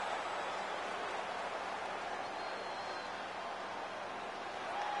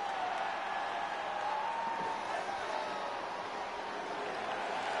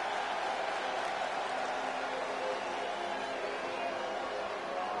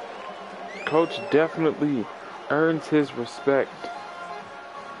 Coach definitely earns his respect.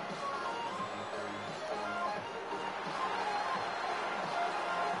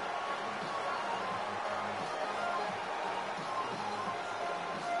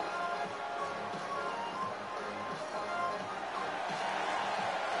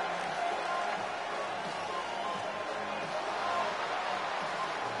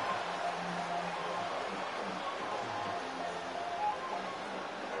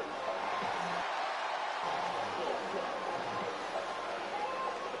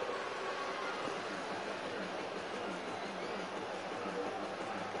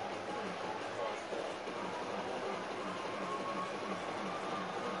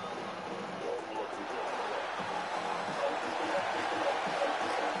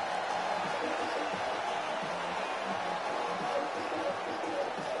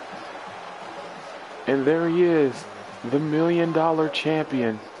 And there he is, the $1 Million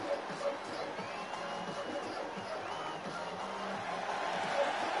Champion.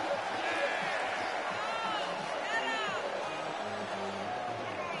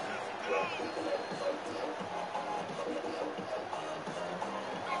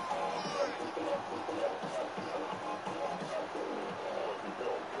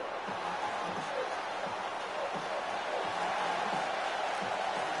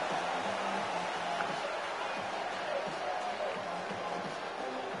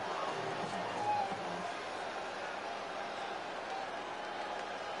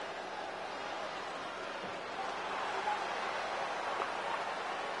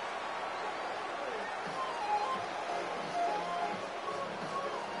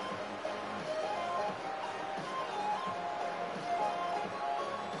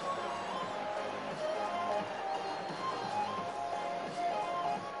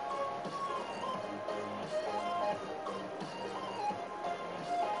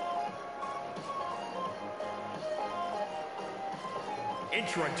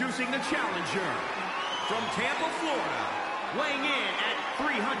 Introducing the challenger from Tampa, Florida, weighing in at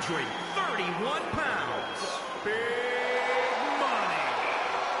 331 pounds, Big Money,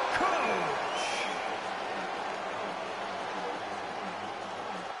 Coach.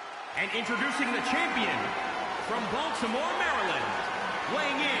 And introducing the champion from Baltimore, Maryland,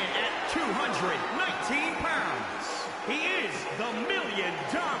 weighing in at 219 pounds, he is the $1 Million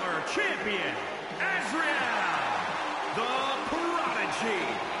Champion, Azrael, the Prodigy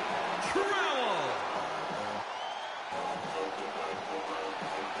Trowell.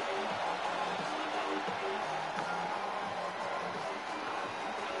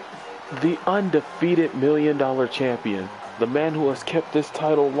 The undefeated $1 Million Champion. The man who has kept this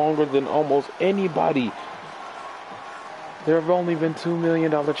title longer than almost anybody. There have only been two $1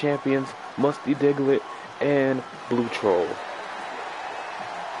 Million champions, Musty Diglett and Blue Troll.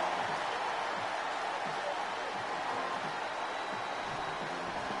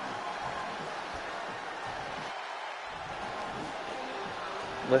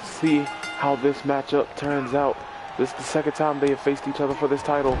 Let's see how this matchup turns out. This is the second time they have faced each other for this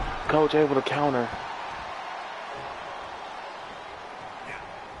title. Coach able to counter.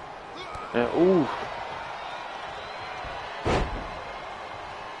 And ooh.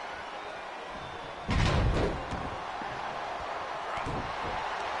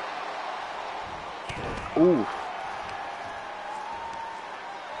 Ooh.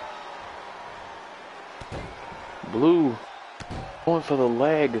 Blue going for the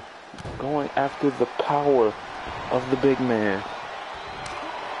leg, going after the power of the big man.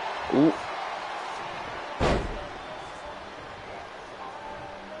 Ooh.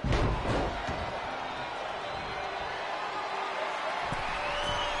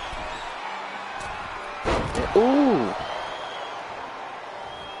 Ooh.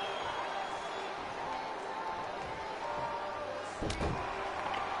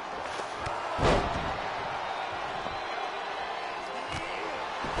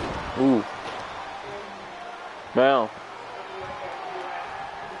 Ooh. Mal.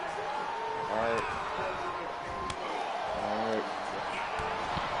 Alright. Alright.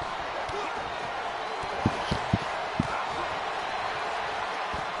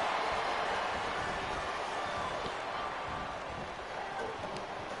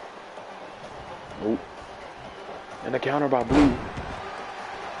 Ooh. And a counter by Blue.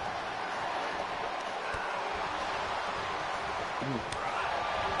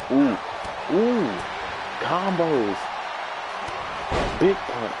 Ooh. Ooh. Combos. Big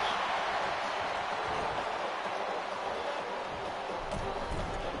punch.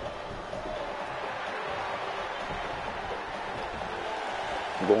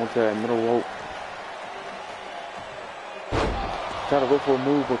 Going to that middle rope. Try to go for a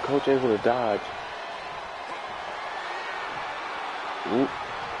move, but Coach able to dodge. Ooh.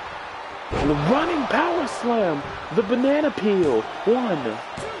 And the running power slam. The banana peel. 1,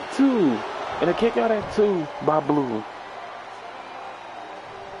 2. And a kick out at 2 by Blue.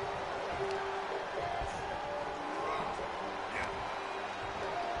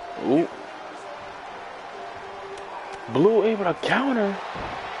 Ooh. Blue able to counter.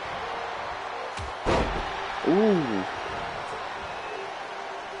 Ooh.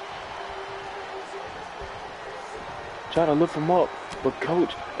 Try to lift him up, but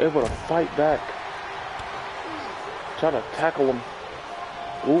Coach able to fight back. Try to tackle him.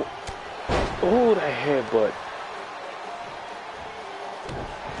 Ooh. Ooh, that headbutt.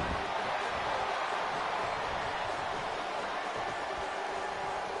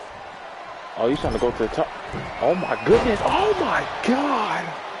 Oh, he's trying to go to the top. Oh my goodness. Oh my God.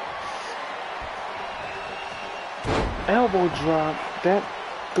 elbow drop. That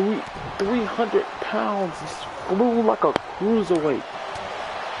 300 pounds just flew like a cruiserweight.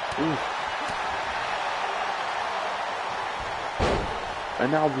 Oof.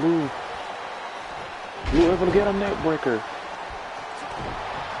 And now Blue able to get a neck breaker.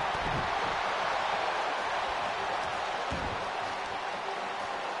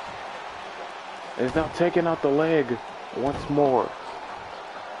 Is now taking out the leg once more.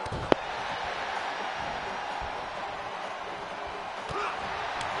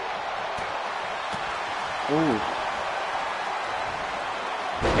 Ooh.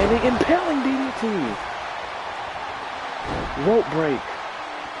 And the impaling DDT. Rope break.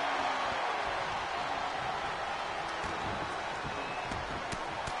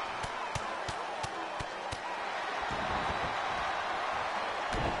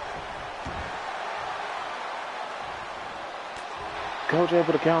 Coach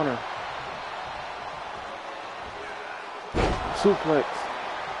able to counter. Suplex.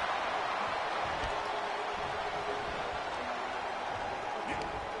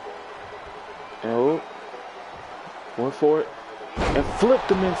 Oh. Went for it. And flipped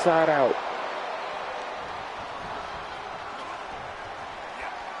him inside out.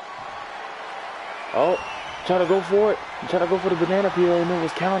 Oh. Try to go for it. Try to go for the banana peel and it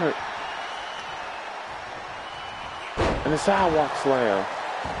was countered. And the sidewalk slam.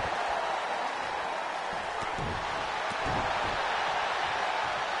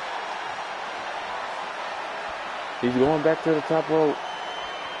 He's going back to the top rope.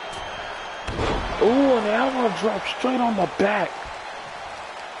 Ooh, an elbow drop straight on the back.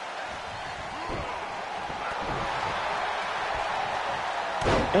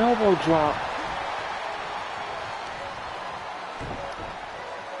 Elbow drop.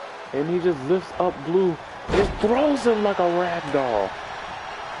 And he just lifts up Blue. Just throws him like a rag doll.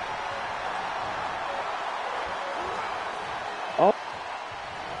 Oh.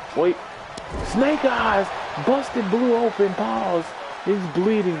 Wait. Snake eyes. Busted Blue open. Pause. He's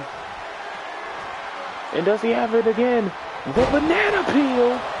bleeding. And does he have it again? The banana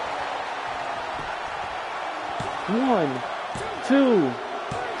peel. 1, 2,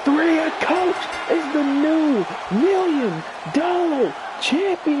 3. And Coach is the new $1 million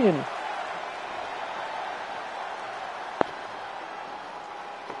champion.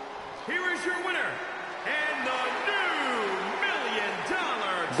 Here is your winner, and the new $1 million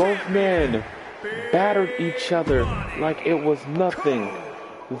Both champion, men battered each other like it was nothing.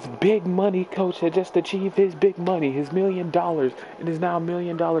 This big money Coach had just achieved his big money, his $1 million, and is now $1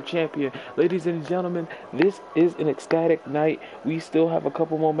 million champion. Ladies and gentlemen, this is an ecstatic night. We still have a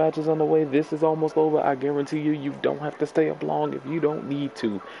couple more matches on the way. This is almost over. I guarantee you, you don't have to stay up long if you don't need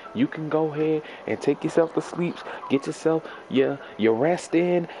to. You can go ahead and take yourself to sleep, get yourself your rest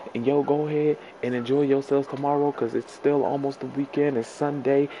in, and go ahead and enjoy yourselves tomorrow because it's still almost the weekend and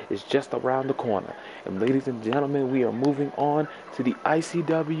Sunday is just around the corner. And ladies and gentlemen, we are moving on to the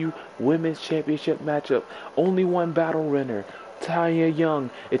ICW Women's Championship matchup. Only one battle winner, Taya Young,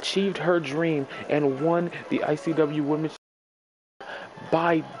 achieved her dream and won the ICW Women's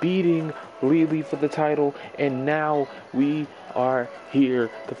by beating Lily for the title. And now we are here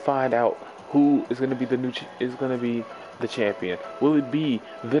to find out who is going to be the champion. Will it be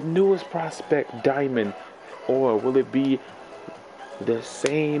the newest prospect, Diamond, or will it be the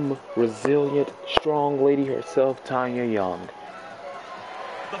same resilient, strong lady herself, Tanya Young?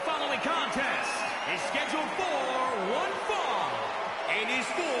 The following contest is scheduled for one fall and is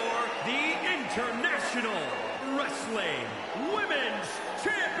for the International Wrestling Women's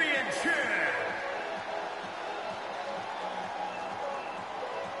Championship.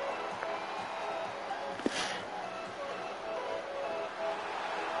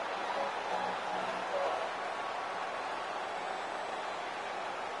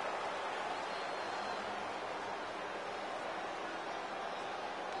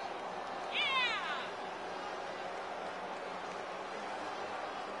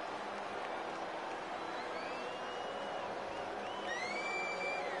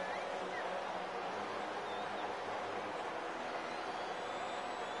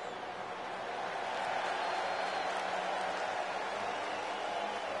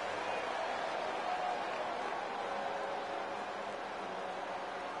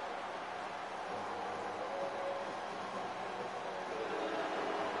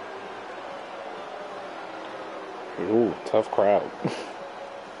 Ooh, tough crowd.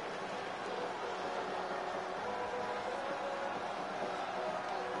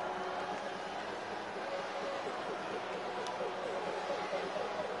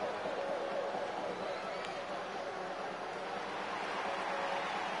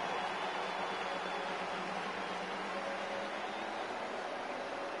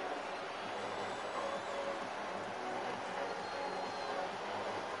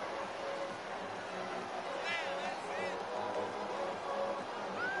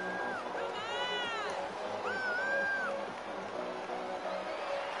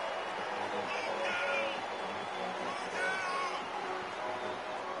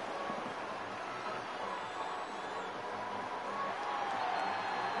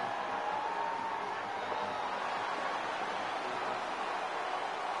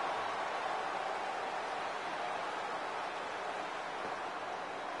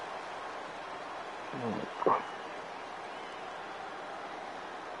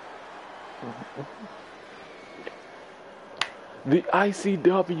 The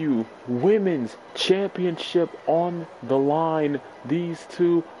ICW Women's Championship on the line. These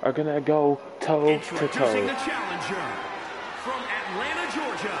two are gonna go toe to toe. Introducing the challenger from Atlanta,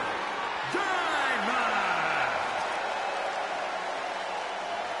 Georgia, Diamond.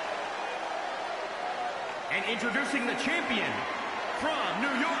 And introducing the champion from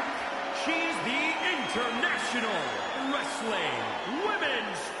New York, she's the International Wrestling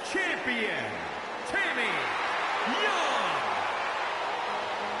Women's Champion, Tammy Young.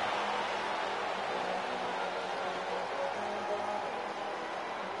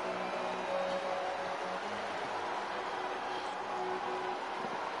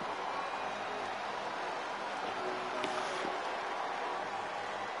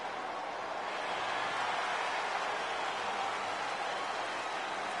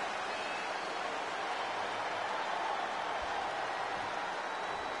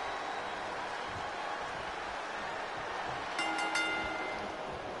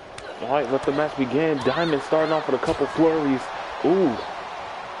 All right, let the match begin. Diamond starting off with a couple flurries. Ooh.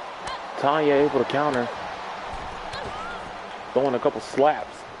 Tanya able to counter. Throwing a couple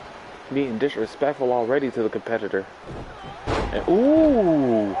slaps. Being disrespectful already to the competitor. And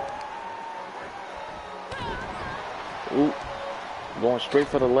ooh. Ooh. Going straight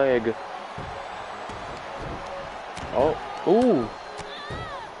for the leg. Oh. Ooh.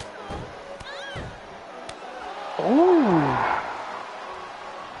 Ooh.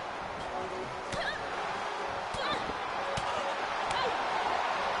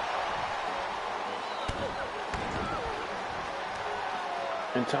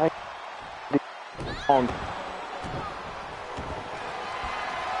 And Ty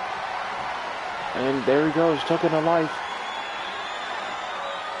and there he goes, chucking a life.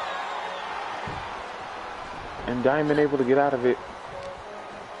 And Diamond able to get out of it.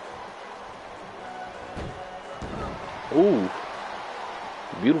 Ooh.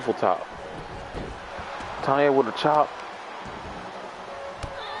 Beautiful top. Tanya with a chop.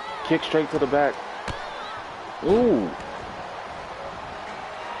 Kick straight to the back. Ooh.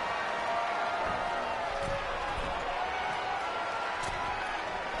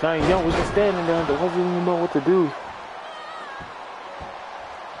 Tanya Young was just standing there and wasn't even know what to do.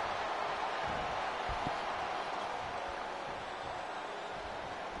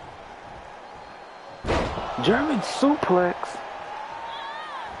 German suplex.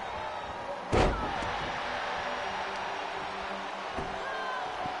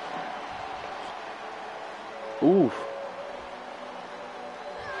 Oof.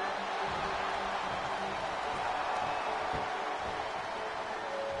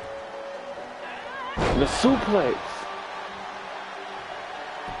 The suplex.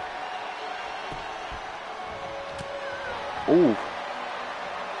 Ooh.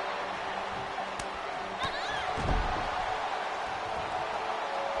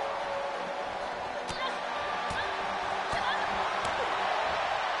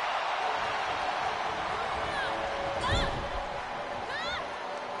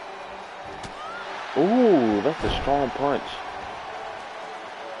 Ooh, that's a strong punch.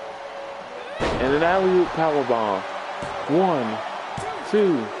 And an alley-oop powerbomb. 1,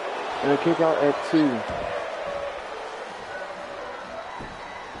 2, and a kick out at 2.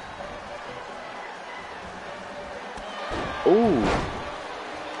 Ooh.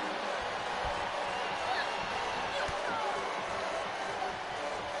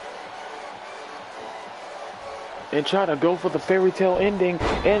 And try to go for the fairy tale ending,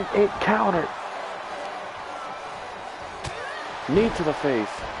 and it countered. Knee to the face.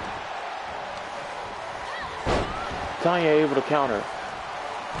 Tanya able to counter.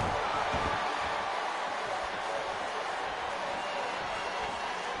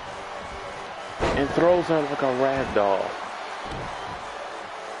 And throws her like a rag doll.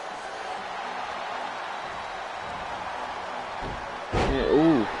 And,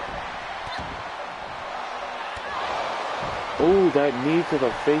 ooh. Ooh, that knee to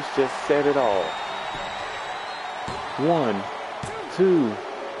the face just said it all. 1, 2,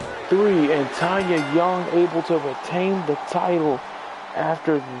 3, and Tanya Young able to retain the title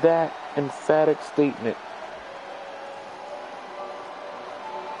after that emphatic statement.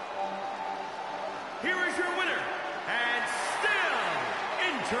 Here is your winner, and still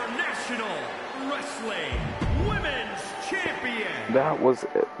International Wrestling Women's Champion. That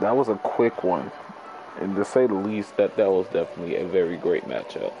was a quick one, and to say the least, that was definitely a very great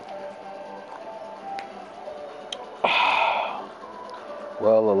matchup.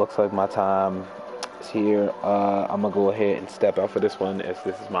 Well, it looks like my time is here. I'm gonna go ahead and step out for this one, as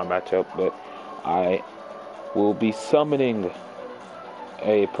this is my matchup, but I will be summoning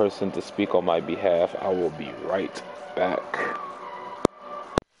a person to speak on my behalf. I will be right back.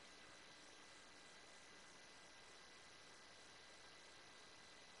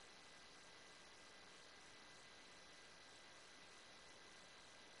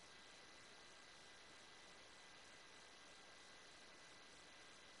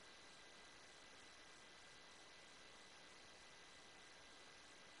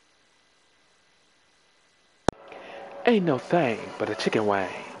 Ain't no thing but a chicken wing.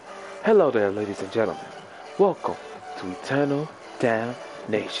 Hello there, ladies and gentlemen. Welcome to Eternal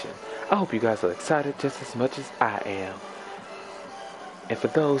Damnation. I hope you guys are excited just as much as I am. And for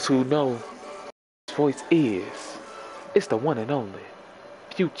those who know who this voice is, it's the one and only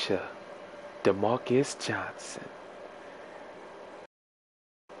future DeMarcus Johnson.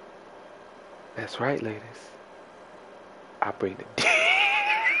 That's right, ladies. I bring the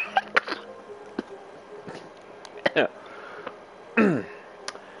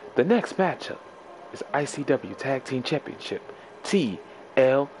The next matchup is ICW Tag Team Championship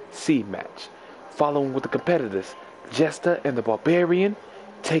TLC match, following with the competitors Jester and the Barbarian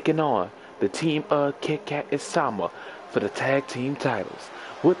taking on the team of Kit Kat and Sama for the tag team titles.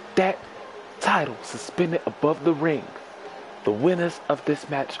 With that title suspended above the ring, the winners of this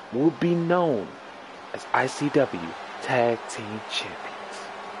match will be known as ICW Tag Team Champions.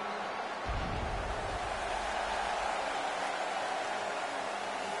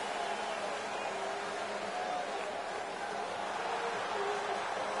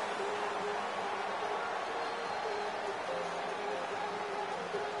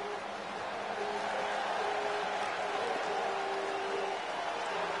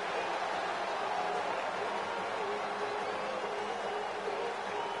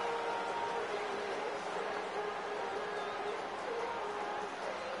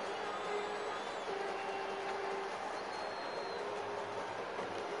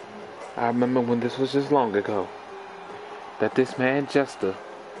 I remember when this was just long ago that this man Jester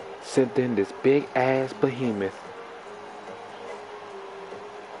sent in this big ass behemoth.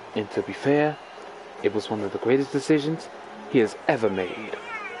 And to be fair, it was one of the greatest decisions he has ever made.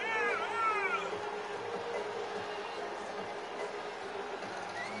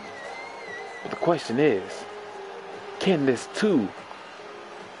 But the question is, can this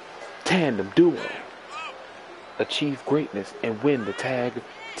tandem duo achieve greatness and win the tag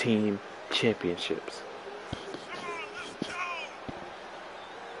team championships?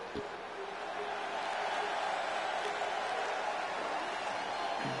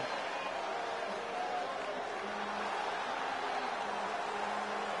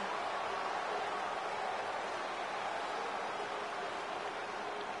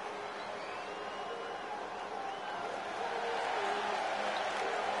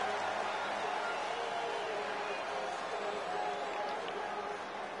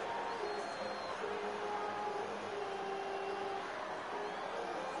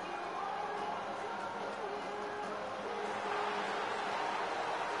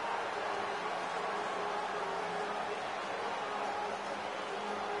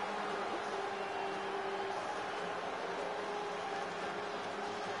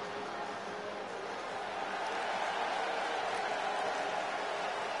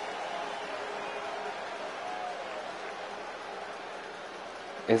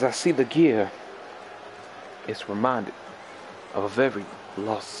 As I see the gear, it's reminded of a very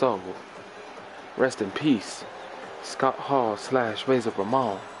lost soul. Rest in peace, Scott Hall / Razor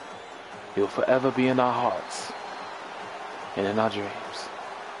Ramon. You'll forever be in our hearts and in our dreams.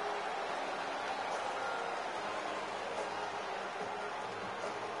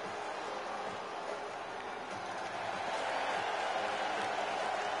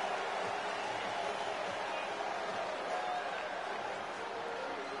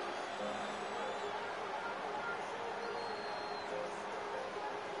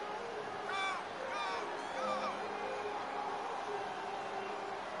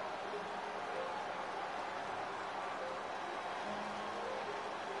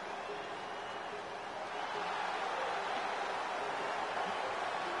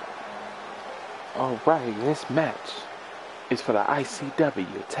 Alright, this match is for the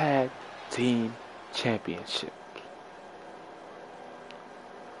ICW Tag Team Championship.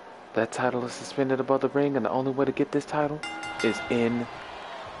 That title is suspended above the ring, and the only way to get this title is in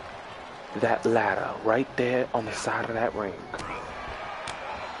that ladder right there on the side of that ring.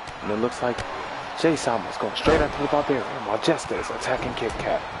 And it looks like Jay Sama's going straight after the Barbarian while Jester is attacking Kit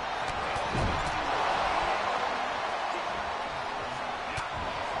Kat.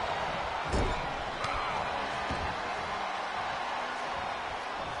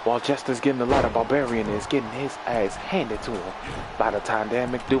 While Jester's getting the ladder, Barbarian is getting his ass handed to him by the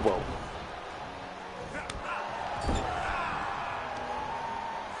dynamic duo.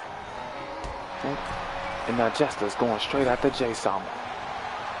 And now Jester's going straight after Jay Sama.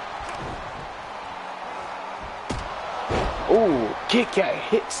 Ooh, kick out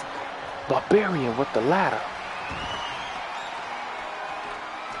hits Barbarian with the ladder.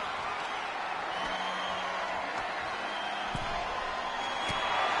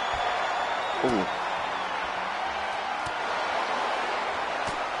 Ooh.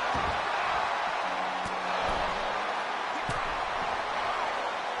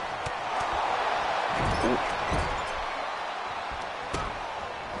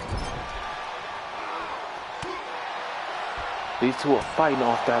 These two are fighting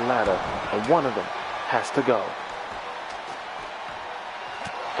off that ladder, and one of them has to go.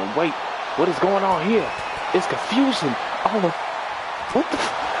 And wait, what is going on here? It's confusion. All of what the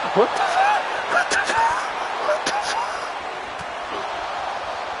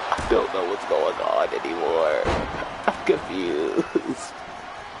I don't know what's going on anymore. I'm confused.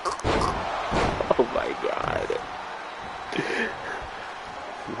 Oh my god.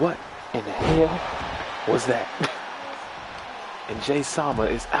 What in the hell was that? And Jay Sama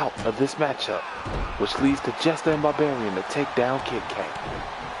is out of this matchup, which leads to Jester and Barbarian to take down Kit Kat.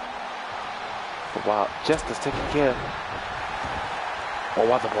 But while Jester's taking care, or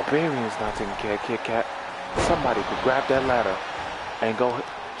while the Barbarian's not taking care of Kit Kat, somebody could grab that ladder and go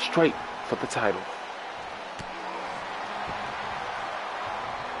straight for the title.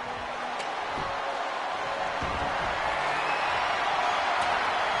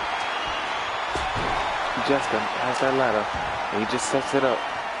 Jester has that ladder, and he just sets it up.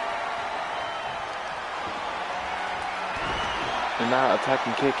 And now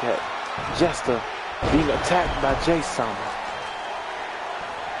attacking Kit Kat. Jester being attacked by Jay Sama.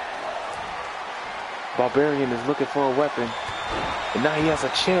 Barbarian is looking for a weapon, and now he has a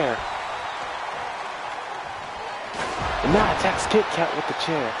chair. And now attacks Kit Kat with the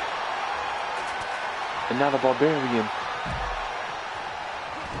chair. And now the Barbarian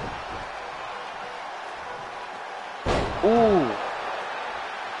ooh.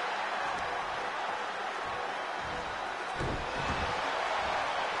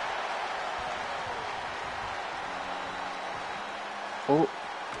 Oh.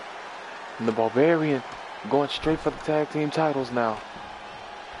 And the Barbarian going straight for the tag team titles now.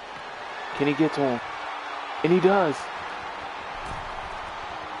 Can he get to him? And he does.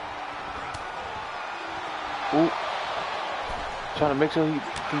 Ooh. Trying to make sure he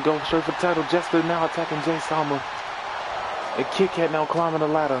can go straight for the title. Jester now attacking Jay Sama. And Kit Kat now climbing the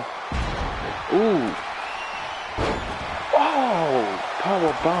ladder. Ooh. Oh,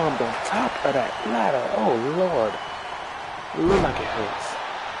 power bombed on top of that ladder. Oh, Lord. Look like it hurts.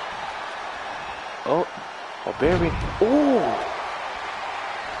 Oh, Barbarian. Ooh.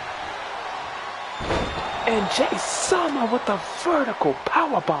 And Jay Sama with the vertical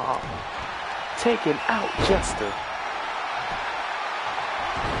power bomb. Taking out Jester.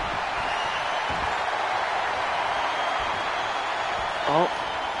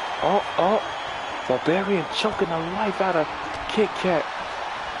 Oh. Barbarian choking the life out of Kit Kat.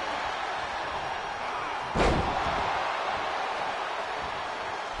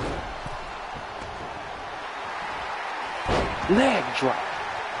 Leg drop.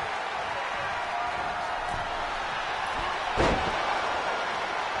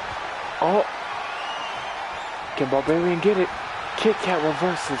 Oh. Can Barbarian get it? Kit Kat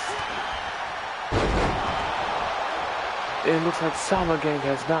reverses. It looks like Sama Gang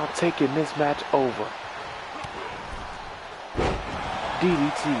has now taken this match over.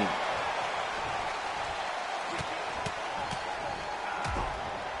 DDT.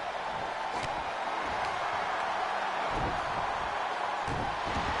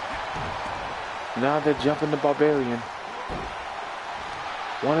 Now they're jumping the Barbarian.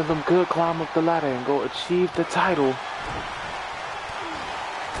 One of them could climb up the ladder and go achieve the title.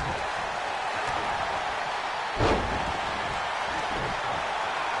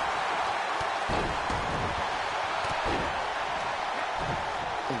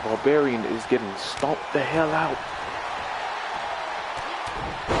 Barbarian is getting stomped the hell out.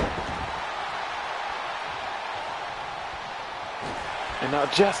 And now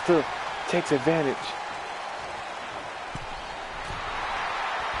Jester takes advantage.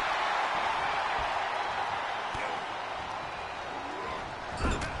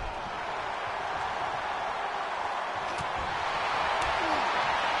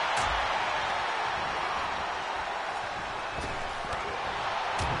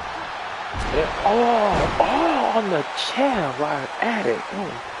 Oh, on the chair while at it.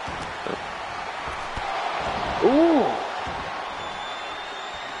 Oh. Ooh!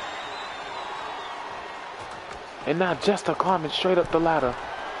 And now Jester climbing straight up the ladder.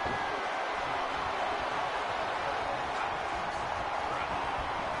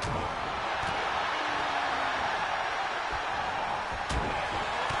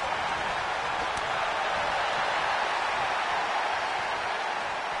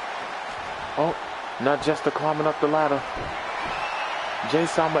 Oh, now Jester climbing up the ladder. Jay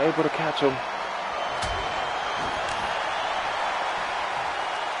Sama able to catch him.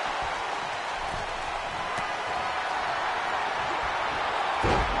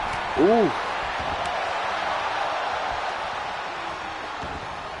 Ooh.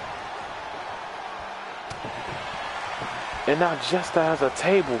 And now Jester has a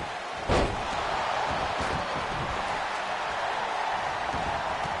table.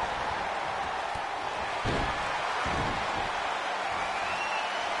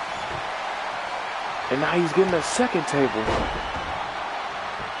 And now he's getting a second table.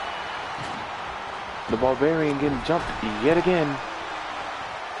 The Barbarian getting jumped yet again.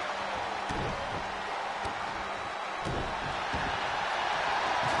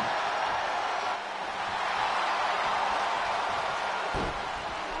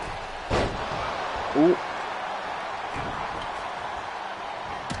 Ooh.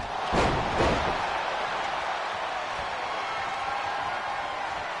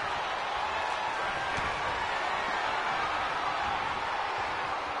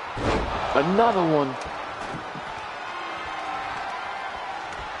 Another one.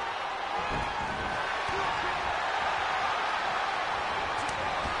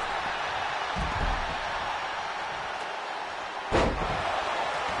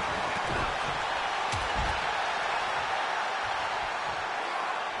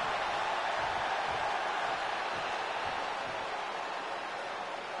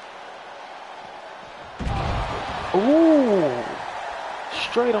 Ooh,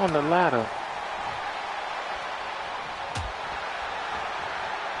 straight on the ladder.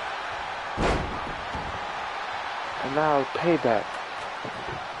 And now payback.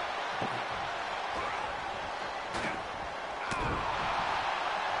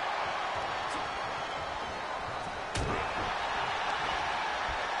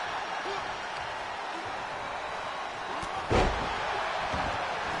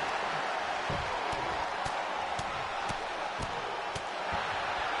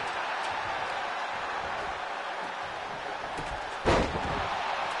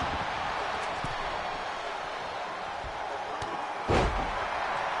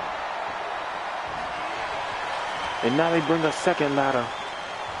 And now they bring a second ladder.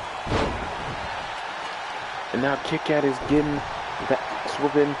 And now Kit Kat is getting the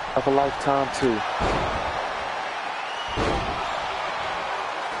whooping of a lifetime too.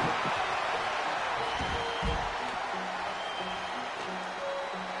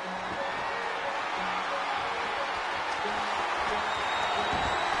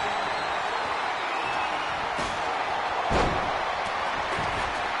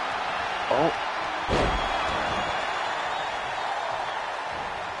 Oh.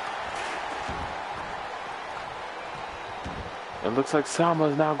 It looks like Sama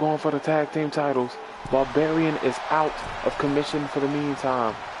is now going for the tag team titles. Barbarian is out of commission for the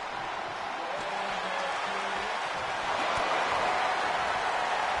meantime.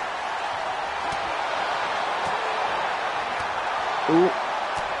 Ooh.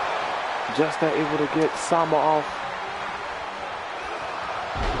 Just not able to get Sama off.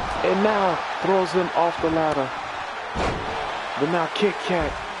 And now throws him off the ladder. But now Kit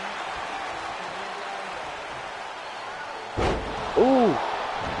Kat. Ooh.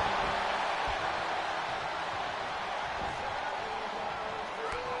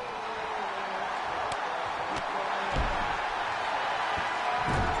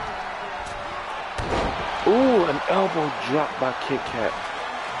 Ooh, an elbow drop by Kit Kat.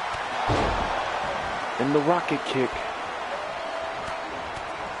 And the rocket kick.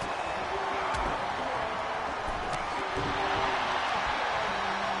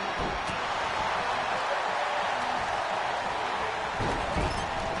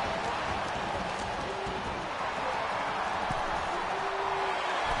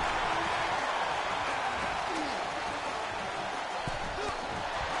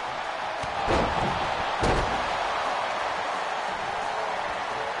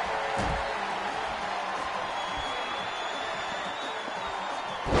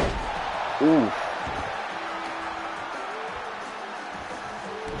 Ooh.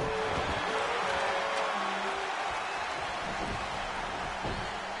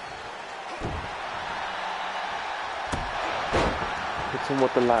 Hits him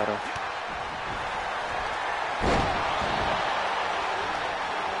with the ladder.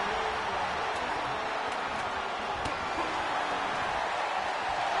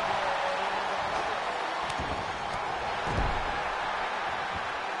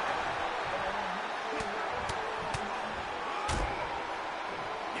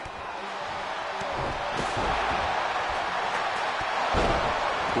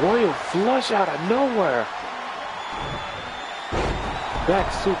 Royal flush out of nowhere.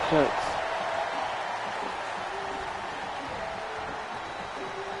 Back suplex.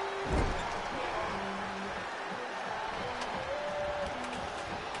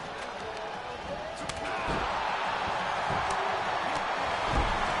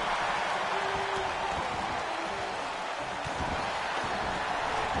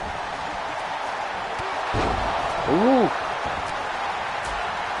 Ooh.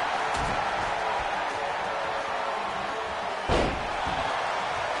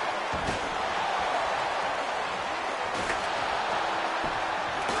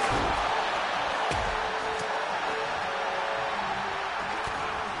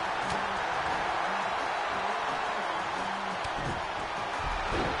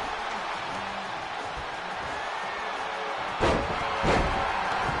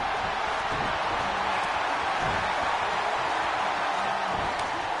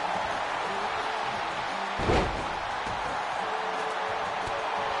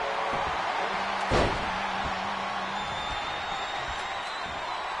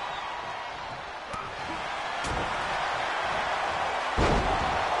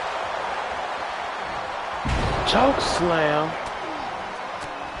 Choke slam.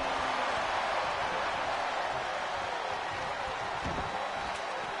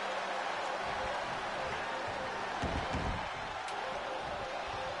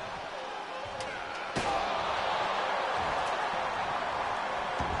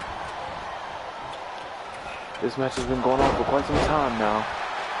 This match has been going on for quite some time now.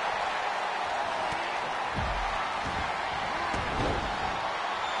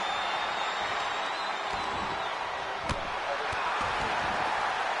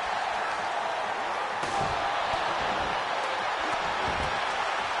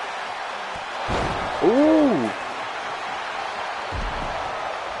 Ooh!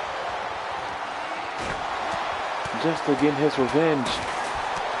 Just to get his revenge.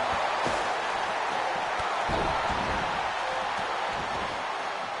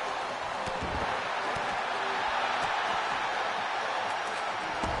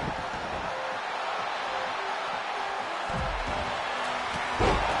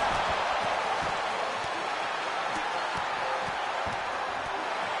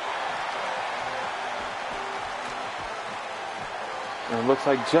 And it looks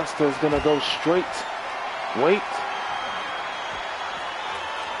like Jester is gonna go straight. Wait.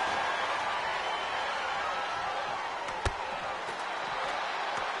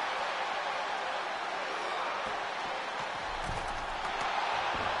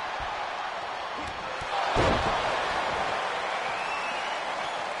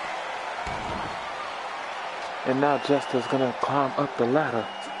 And now Jester's gonna climb up the ladder.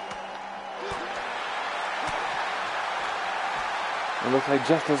 It looks like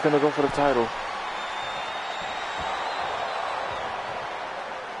Jester's gonna go for the title.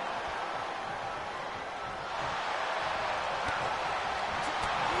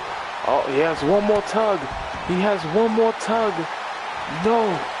 Oh, he has one more tug. He has one more tug. No.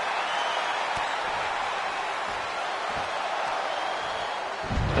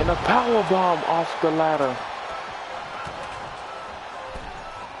 And a power bomb off the ladder.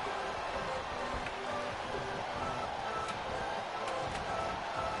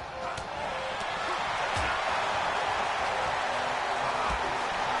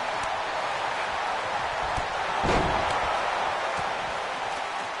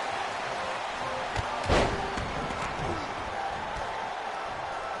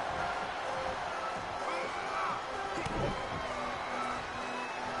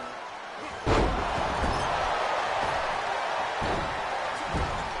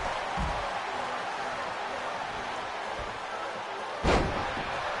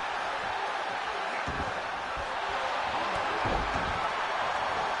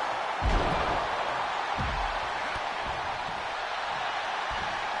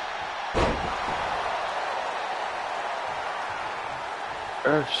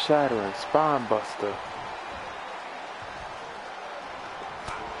 Earth-shattering spine buster.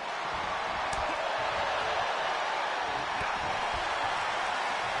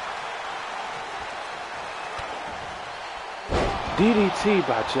 DDT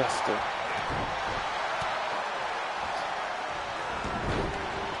by Jester.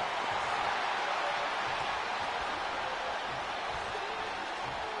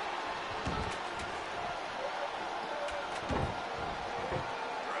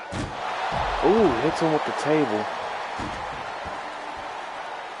 Ooh, hits him with the table.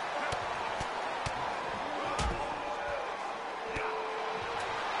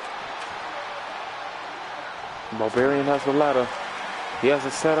 Barbarian has the ladder. He has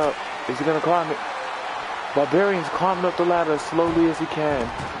it set up. Is he gonna climb it? Barbarian's climbing up the ladder as slowly as he can.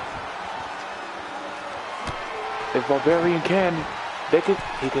 If Barbarian can,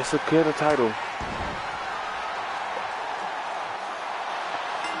 he can secure the title.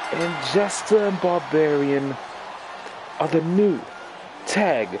 And Jester and Barbarian are the new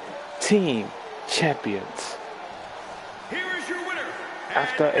tag team champions. Here is your winner.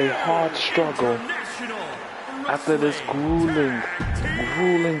 After a hard struggle, after this grueling,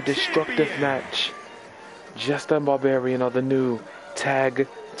 destructive match, Jester and Barbarian are the new tag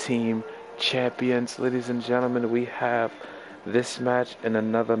team champions. Ladies and gentlemen, we have this match and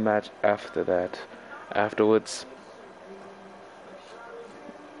another match after that. Afterwards,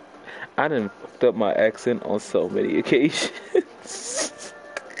 I done fucked up my accent on so many occasions.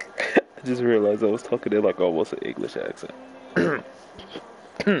 I just realized I was talking in like almost an English accent.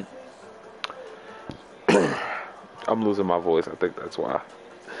 I'm losing my voice. I think that's why.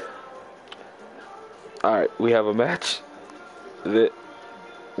 Alright, we have a match.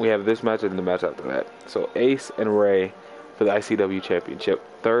 We have this match and the match after that. So Ace and Ray for the ICW Championship.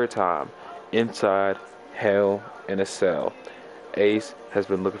 Third time inside Hell in a Cell. Ace has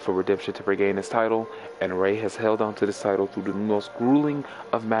been looking for redemption to regain his title, and Ray has held on to this title through the most grueling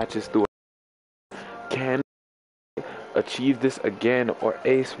of matches. Can achieve this again, or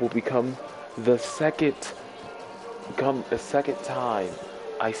Ace will become a second time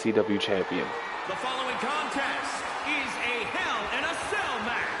ICW champion. The following contest is a Hell in a Cell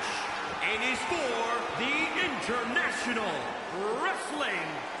match and is for the International Wrestling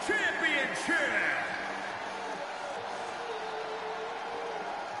Championship.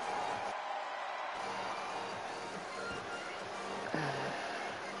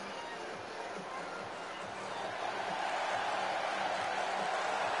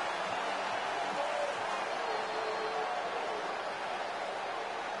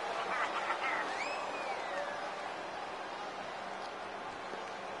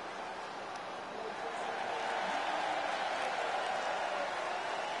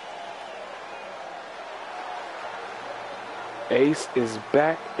 Ace is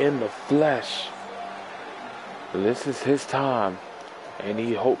back in the flesh. This is his time, and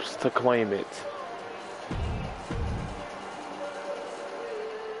he hopes to claim it.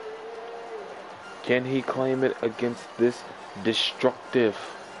 Can he claim it against this destructive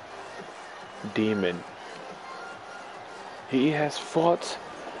demon? He has fought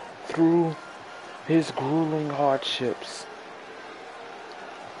through his grueling hardships.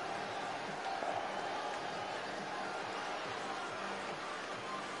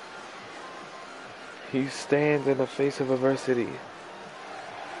 He stands in the face of adversity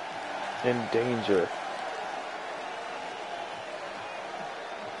and danger.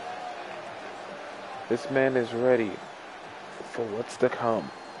 This man is ready for what's to come.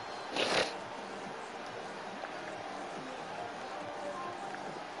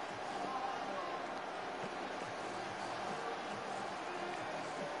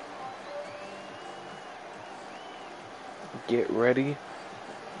 Get ready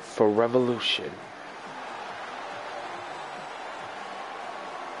for revolution.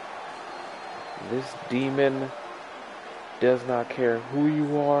 This demon does not care who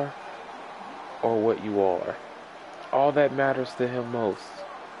you are or what you are. All that matters to him most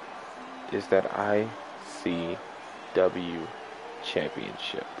is that ICW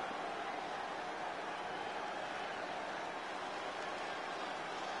Championship.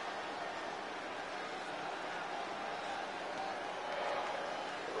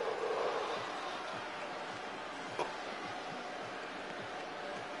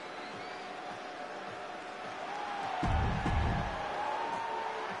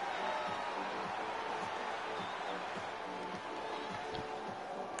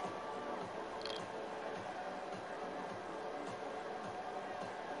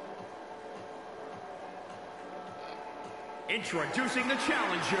 Introducing the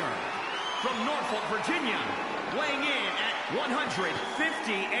challenger from Norfolk, Virginia, weighing in at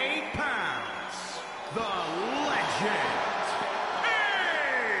 158 pounds, the legend,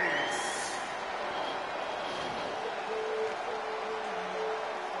 Ace!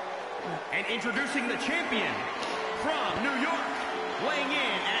 And introducing the champion from New York, weighing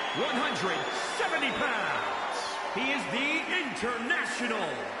in at 170 pounds, he is the International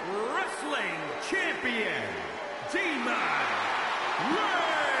Wrestling Champion, Demon Ray!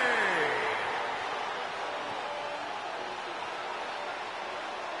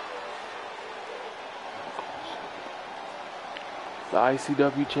 The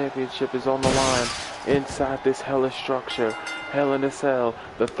ICW Championship is on the line inside this hellish structure. Hell in a Cell,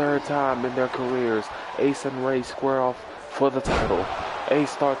 the third time in their careers, Ace and Ray square off for the title. Ace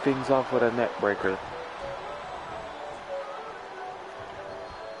start things off with a neck breaker.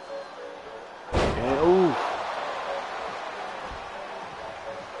 And ooh.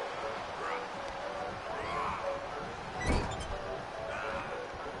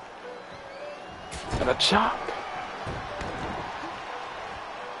 And a chop.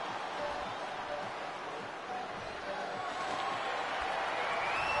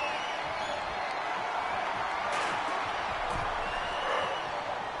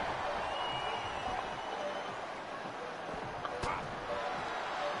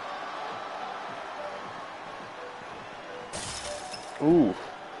 Ooh.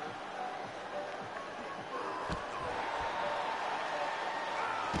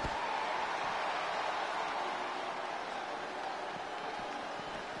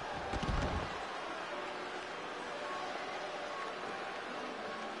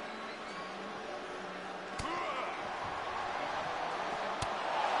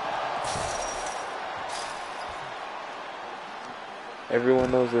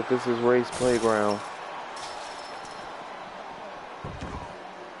 Everyone knows that this is Ray's playground.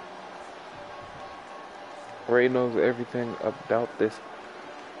 Ray knows everything about this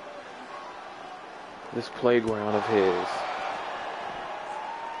playground of his.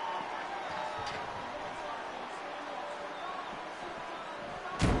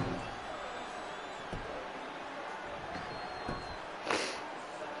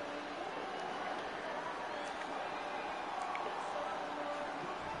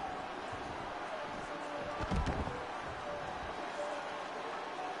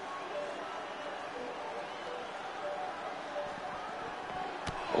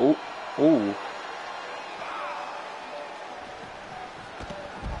 Oh, ooh.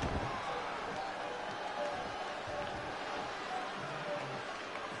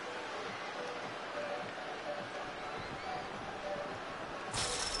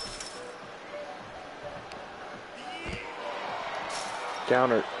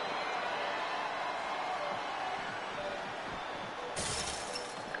 Countered.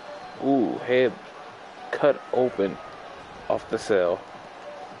 Ooh, head cut open off the cell.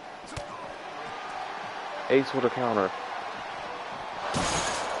 Ace with a counter.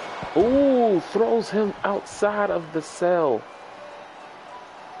 Ooh, throws him outside of the cell.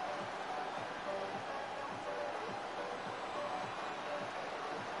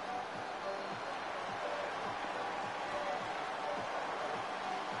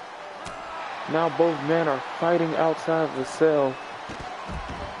 Now both men are fighting outside of the cell.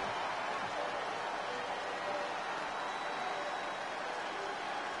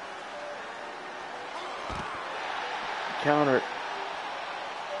 Countered.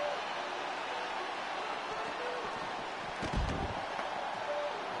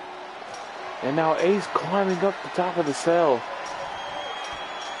 And now Ace climbing up the top of the cell.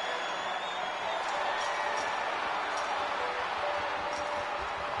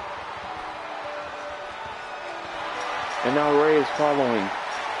 And now Ray is following.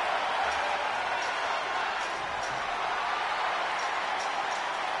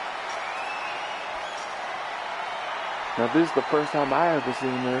 Now this is the first time I ever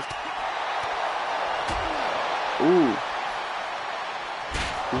seen this. Ooh.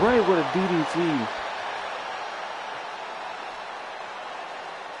 Ray with a DDT.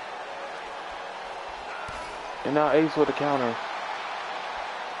 And now Ace with a counter.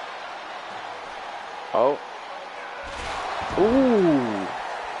 Oh. Ooh.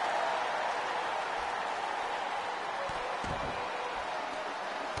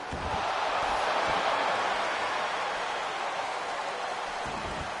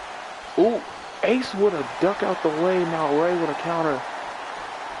 Ooh, Ace with a duck out the way, now Ray with a counter.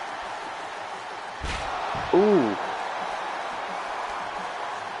 Ooh.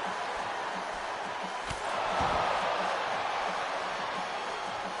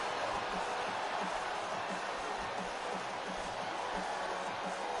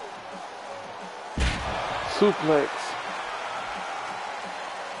 Suplex.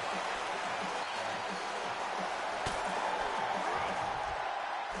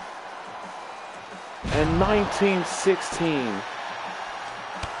 And 1916.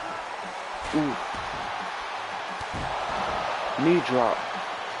 Ooh. Knee drop.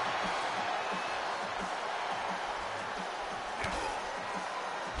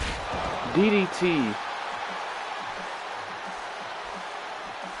 DDT.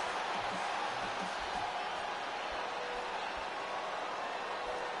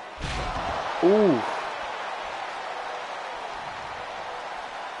 Ooh.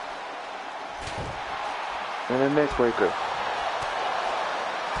 breaker.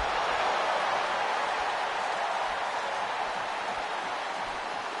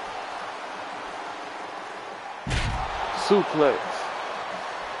 Suplex.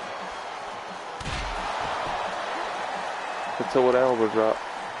 Until with elbow drop.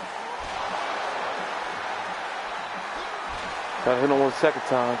 Got hit on 1 second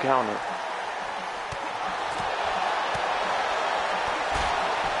time, counter.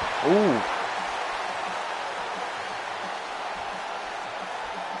 Ooh.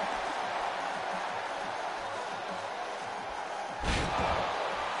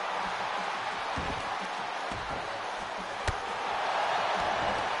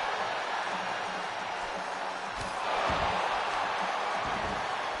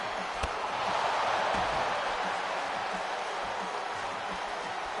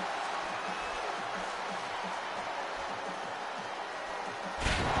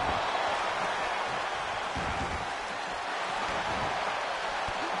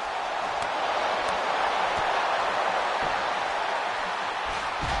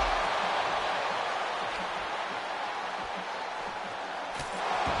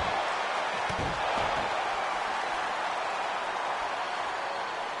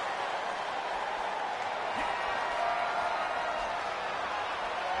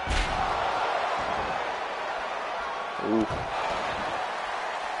 Ooh.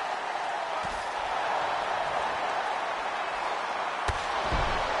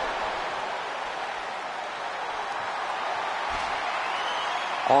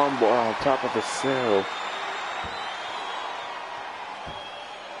 Armbar on top of the cell.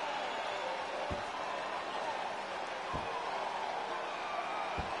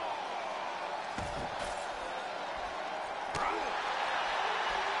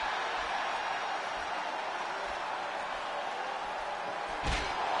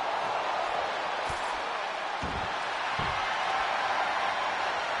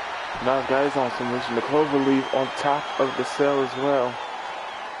 Now guys on submission, the clover leaf on top of the cell as well.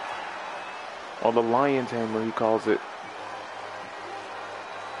 Or the lion's hammer, he calls it.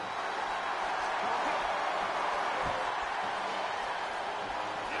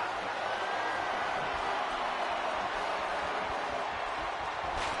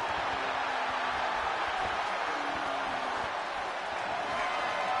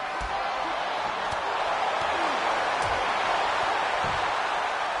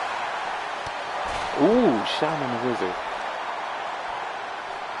 Ooh, shot on the wizard.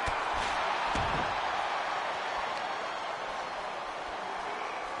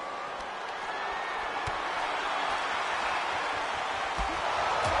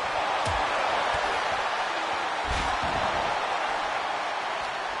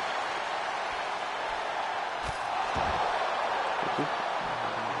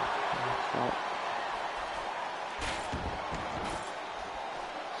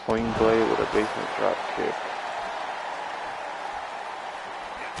 Swing blade with a basement drop kick.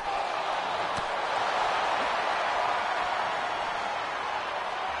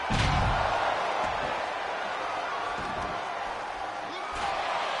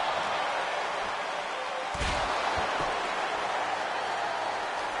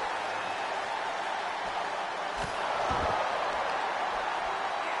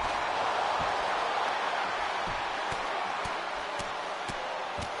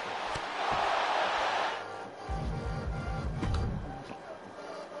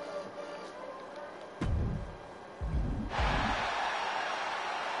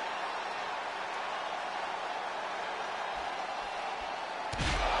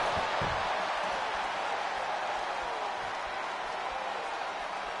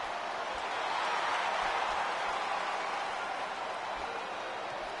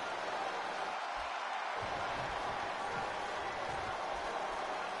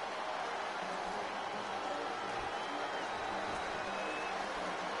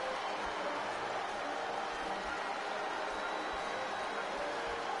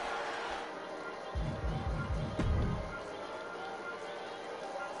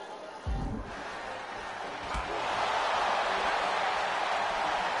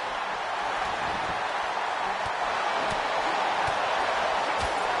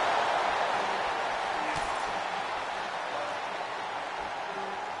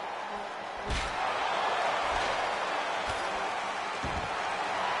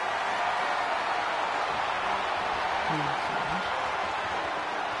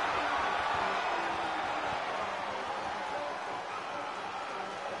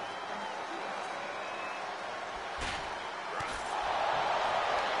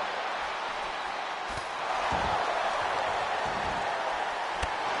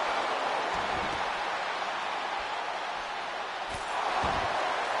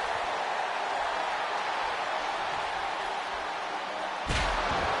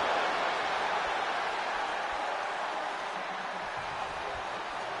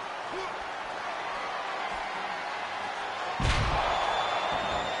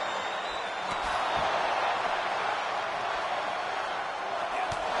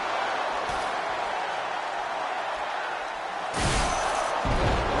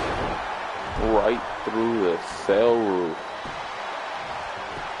 through the cell roof.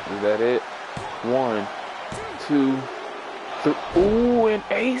 Is that it? 1, 2, 3. Ooh, and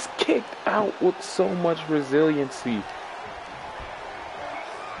Ace kicked out with so much resiliency.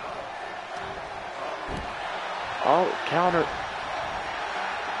 Oh, counter.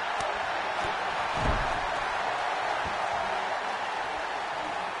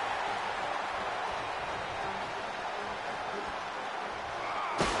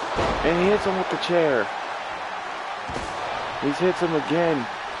 And he hits him with the chair. He hits him again.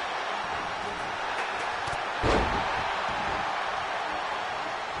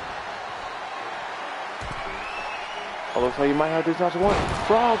 Oh, looks like you might have this match. 1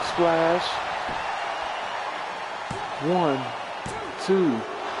 frog splash. 1, 2,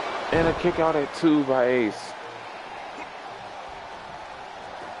 and a kick out at 2 by Ace.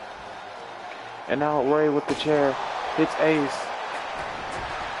 And now Ray with the chair hits Ace.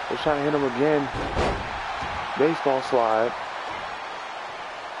 They're trying to hit him again. Baseball slide.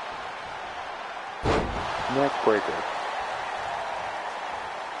 Neck breaker.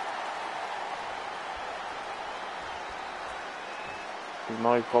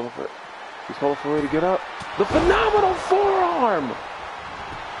 Now he's calling for Ray to get up. The phenomenal forearm.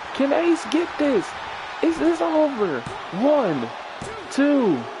 Can Ace get this? Is this over? 1,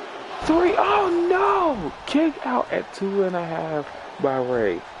 2, 3. Oh no! Kick out at 2.5 by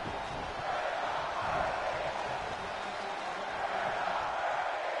Ray.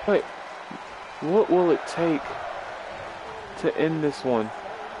 Wait, what will it take to end this one?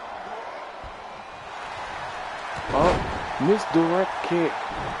 Oh, misdirect kick.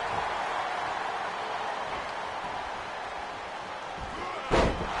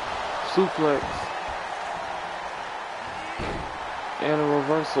 Suplex. And a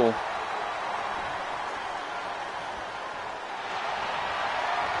reversal.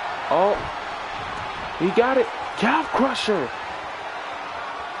 Oh, he got it. Calf crusher.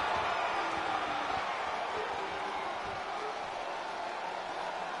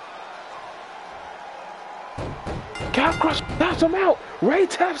 Calf crusher taps him out. Ray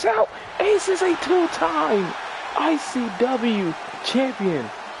taps out. Ace is a 2-time ICW champion.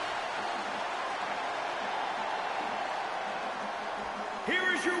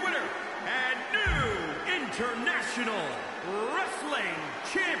 Here is your winner and new International Wrestling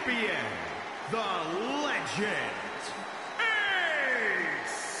Champion, the Legend,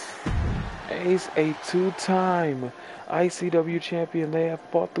 Ace! Ace, a 2-time ICW champion. They have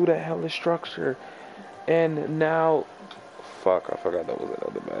fought through that hellish structure. And now... Fuck, I forgot that was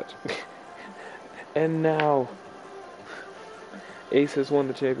another match. And now... Ace has won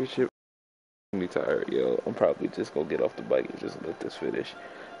the championship. I'm tired, yo. I'm probably just gonna get off the bike and just let this finish.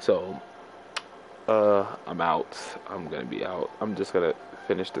 So... I'm out. I'm gonna be out. I'm just gonna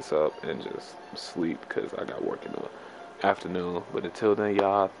finish this up and just sleep because I got work in the afternoon. But until then,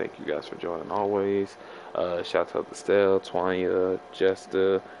 y'all, thank you guys for joining always. Shout out to Stell, Twanya,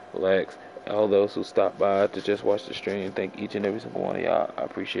 Jester, Lex, all those who stopped by to just watch the stream. Thank each and every single one of y'all. I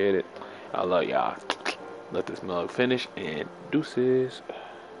appreciate it. I love y'all. Let this mug finish and deuces.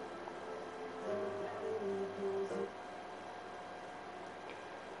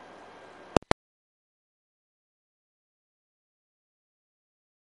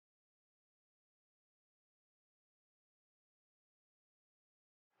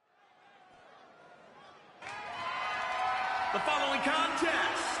 The following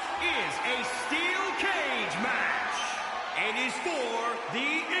contest is a steel cage match and is for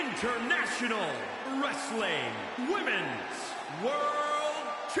the International Wrestling Women's World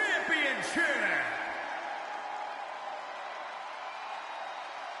Championship.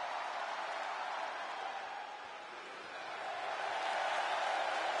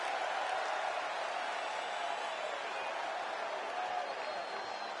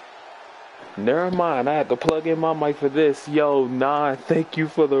 Never mind, I had to plug in my mic for this. Yo, nah, thank you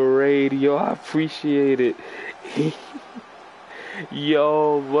for the raid. Yo, I appreciate it.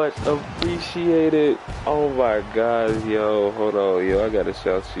 Yo, much appreciate it. Oh my god, yo, hold on, yo, I gotta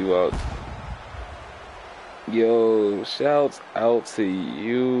shout you out. Yo, shouts out to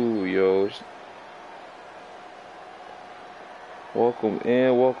you, yo. Welcome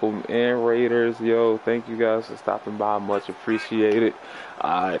in, Raiders. Yo, thank you guys for stopping by. Much appreciated.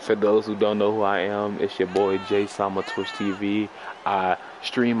 For those who don't know who I am, it's your boy Jay Sama, Twitch TV. I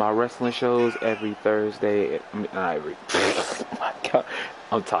stream my wrestling shows every Thursday. Oh my God,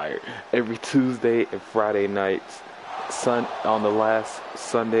 I'm tired. Every Tuesday and Friday nights. On the last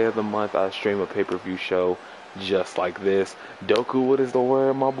Sunday of the month, I stream a pay-per-view show. just like this. Doku, what is the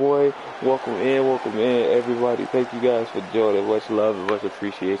word, my boy? Welcome in, everybody. Thank you guys for joining. Much love and much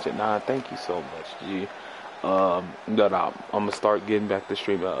appreciation. Nah, thank you so much, G. But I'm gonna start getting back to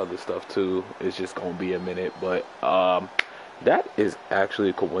streaming other stuff too. It's just gonna be a minute, but that is actually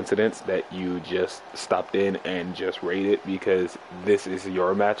a coincidence that you just stopped in and just rated, because this is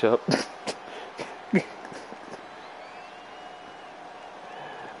your matchup.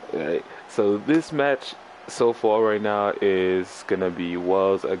 Right. So this match so far right now is gonna be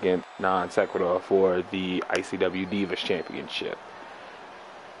Wells against Non Sequitur for the ICW Divas Championship.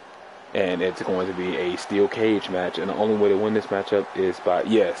 And it's going to be a steel cage match, and the only way to win this matchup is by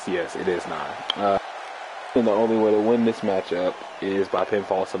yes, it is not. And the only way to win this matchup is by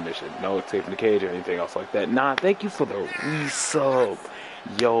pinfall submission. No escape from the cage or anything else like that. Nah, thank you for the resub.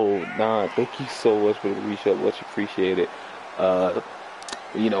 Yo, nah, thank you so much for the resub. Much appreciated.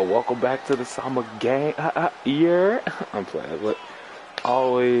 Welcome back to the Sama gang. Yeah, I'm playing, but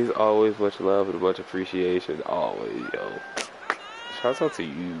always much love and much appreciation. Always, yo. Shouts out to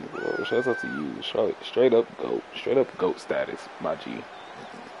you, bro. Shouts out to you. Straight up goat status, my G.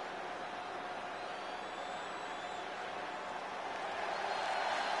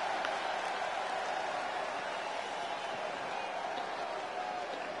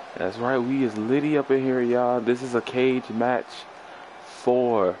 That's right, we is litty up in here, y'all. This is a cage match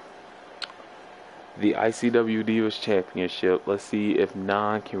for the ICW Divas Championship. Let's see if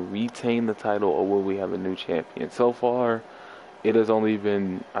Nan can retain the title or will we have a new champion. So far, it has only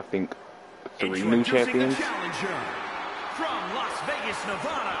been, I think, 3 new champions. The challenger from Las Vegas,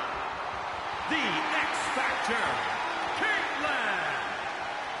 Nevada, the X Factor, Caitlyn.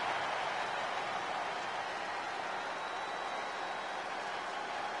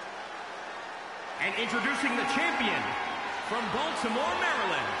 And introducing the champion from Baltimore,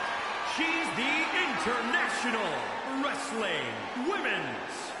 Maryland, she's the International Wrestling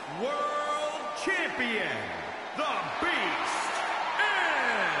Women's World Champion, the Beast.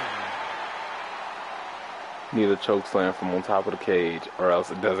 Need a choke slam from on top of the cage, or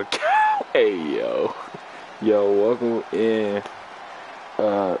else it doesn't count. Hey, yo, welcome in.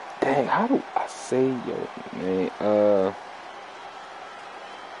 Dang, how do I say your name?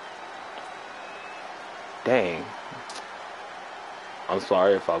 Dang. I'm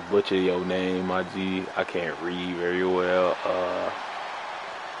sorry if I butcher your name, my G. I can't read very well.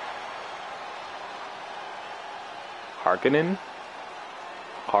 Harkonnen.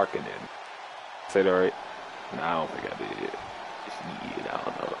 Say that right? No, I don't think I did. I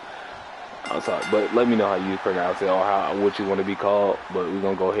don't know. I'm sorry, but let me know how you pronounce it or what you want to be called. But we're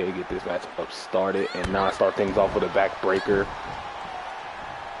gonna go ahead and get this match up started, and now start things off with a backbreaker,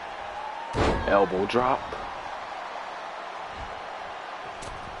 elbow drop.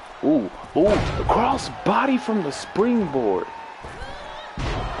 Ooh, the cross body from the springboard.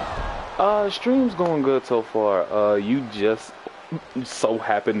 Stream's going good so far. You just so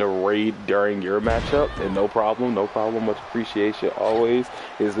happen to raid during your matchup, and no problem, much appreciation always.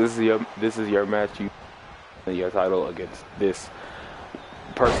 This is your match, you your title against this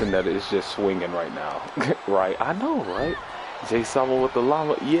person that is just swinging right now. Right, I know, right? Jay Sama with the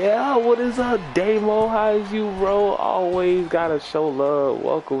llama. Yeah, what is up, Damo? How's you, bro? Always gotta show love.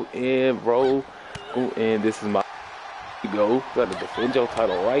 Welcome in, bro. And this is my go. Gotta defend your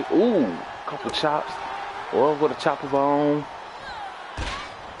title, right? Ooh, couple chops. Well, with a chop of our own.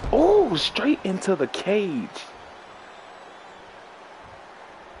 Oh, straight into the cage.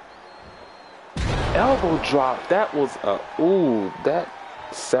 Elbow drop. That was ooh, that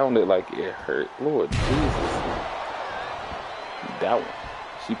sounded like it hurt. Lord Jesus. That one.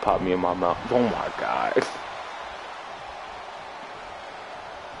 She popped me in my mouth. Oh my God.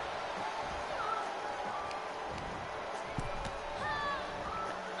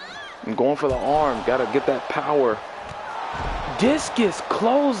 I'm going for the arm. Gotta get that power. Discus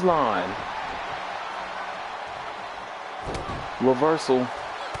clothesline. Reversal.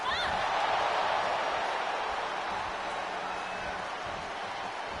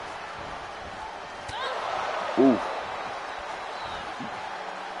 Ooh.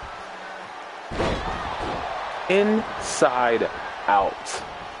 Inside out.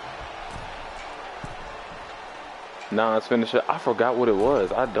 Nas finisher. I forgot what it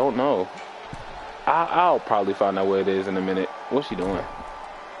was. I don't know. I'll probably find out where it is in a minute. What's she doing?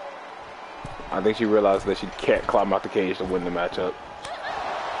 I think she realized that she can't climb out the cage to win the matchup.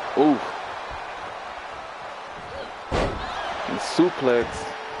 Ooh. And suplex.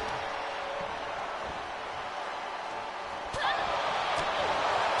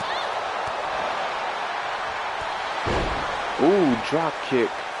 Ooh, drop kick.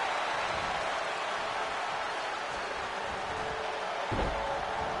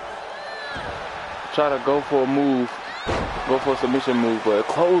 Try to go for a move. Go for a submission move, but a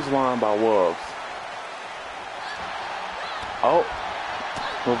clothesline by Wolves. Oh.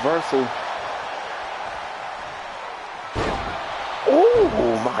 Reversal.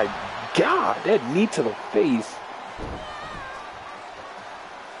 Oh my God. That knee to the face.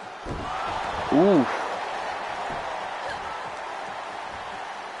 Ooh.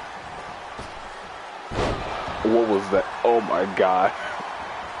 What was that? Oh my God.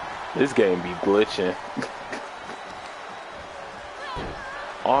 This game be glitching.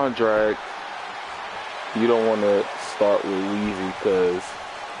 Arm drag. You don't want to start with Weezy because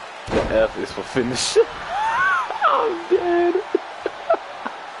the F is for finish. I'm dead.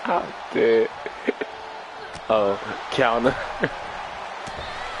 I'm dead. Oh, counter.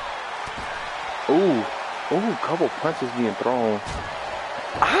 Ooh. Ooh, couple punches being thrown.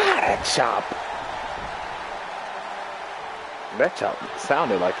 Ah, that chop. That chop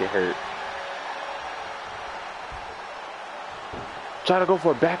sounded like it hurt. Try to go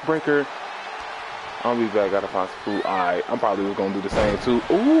for a backbreaker. I'll be back. Gotta find some food. Alright, I'm probably was gonna do the same too.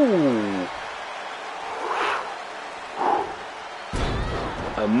 Ooh.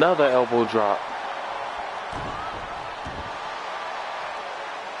 Another elbow drop.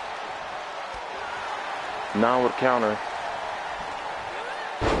 Now with a counter.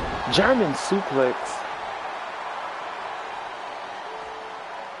 German suplex.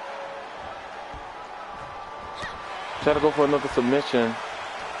 Try to go for another submission.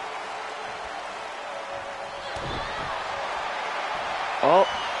 Oh,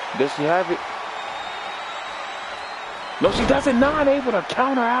 does she have it? No, she doesn't. Not able to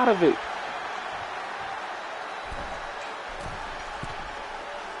counter out of it.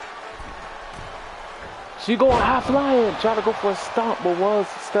 She going high flying. Try to go for a stomp, but was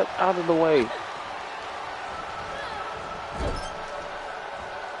stepped out of the way.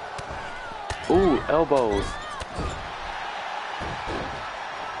 Ooh, elbows.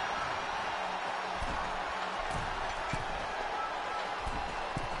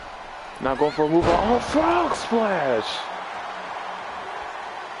 Now going for a move on. Oh, frog splash.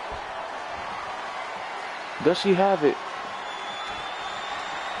 Does she have it?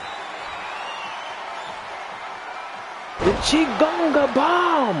 The Chigonga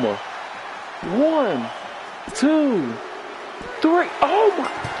bomb. 1, 2, 3. Oh my.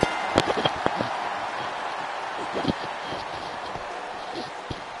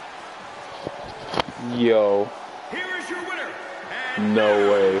 Yo. Here is your winner.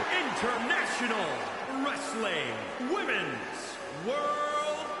 No way. International Wrestling Women's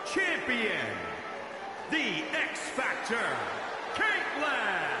World Champion, the X Factor,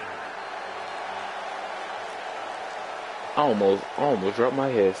 Caitlyn. I almost dropped my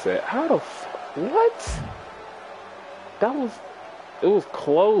headset. How the what? That was, it was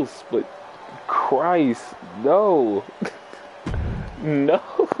close, but Christ, no. No.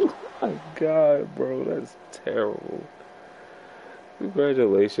 My God, bro, that's terrible.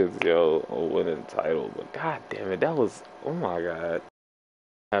 Congratulations, yo, on winning the title. But God damn it, that was, oh my God.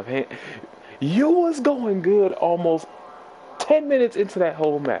 You was going good almost 10 minutes into that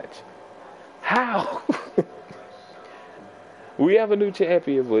whole match. How? We have a new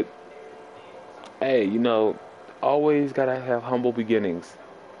champion, but hey, you know, always gotta have humble beginnings.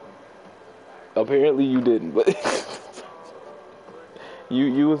 Apparently you didn't, but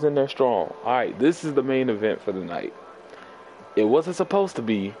you was in there strong. Alright, this is the main event for the night. It wasn't supposed to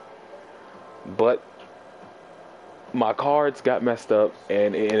be, but my cards got messed up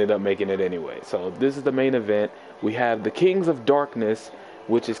and it ended up making it anyway. So this is the main event. We have the Kings of Darkness,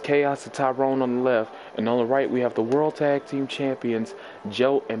 which is Chaos and Tyrone on the left, and on the right we have the World Tag Team Champions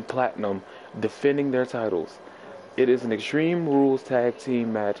Joe and Platinum defending their titles. It is an Extreme Rules tag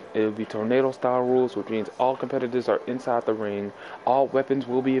team match. It will be tornado style rules, which means all competitors are inside the ring. All weapons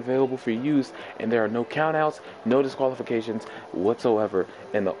will be available for use, and there are no countouts, no disqualifications whatsoever.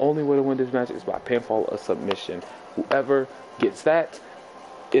 And the only way to win this match is by pinfall or submission. Whoever gets that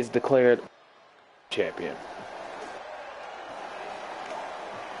is declared champion.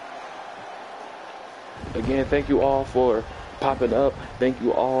 Again, thank you all for popping up. Thank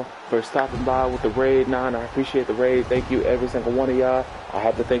you all for stopping by with the raid 9. I appreciate the raid. Thank you, every single one of y'all. I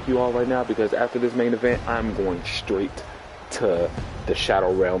have to thank you all right now because after this main event, I'm going straight to the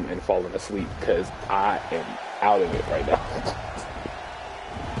Shadow Realm and falling asleep because I am out of it right now.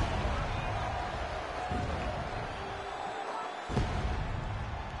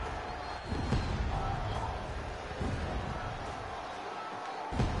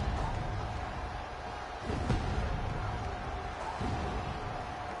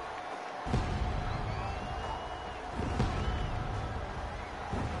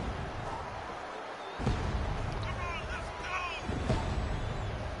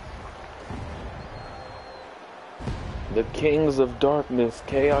 The Kings of Darkness,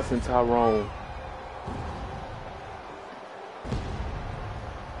 Chaos and Tyrone.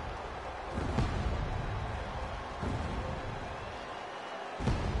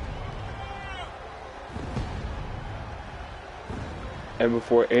 And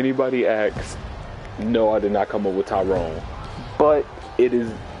before anybody asks, no, I did not come up with Tyrone. But it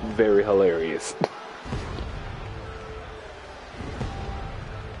is very hilarious.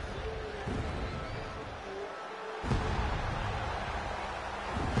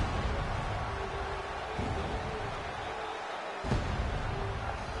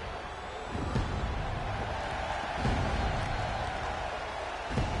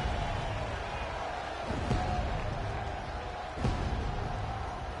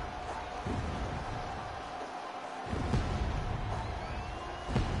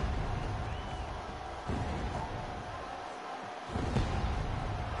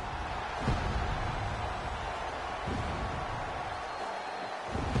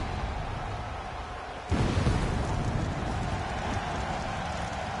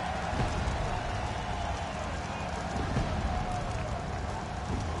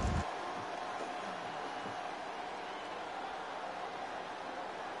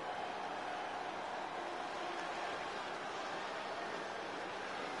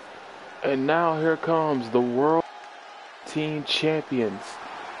 And now here comes the World Team Champions.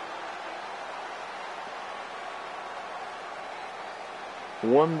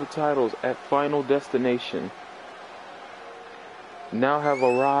 Won the titles at Final Destination. Now have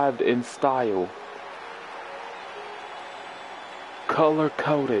arrived in style. Color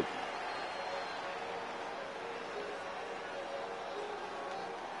coded.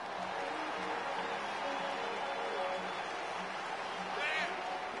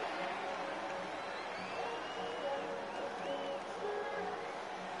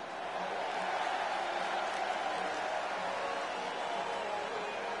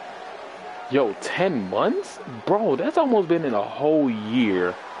 Yo, 10 months? Bro, that's almost been in a whole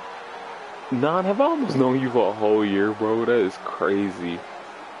year. Nah, have I almost known you for a whole year, bro? That is crazy.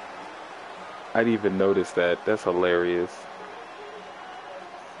 I didn't even notice that. That's hilarious.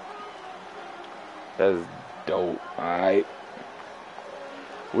 That's dope. Alright.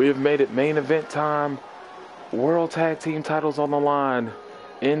 We have made it main event time. World Tag Team titles on the line.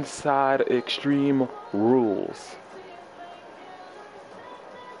 Inside Extreme Rules.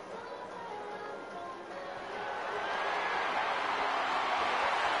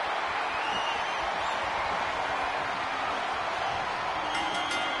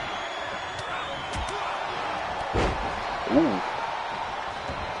 Ooh.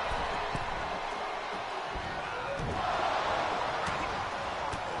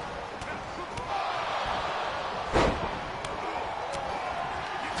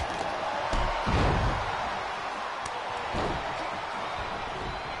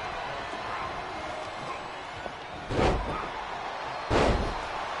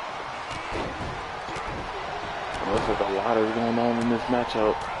 Looks like a lot is going on in this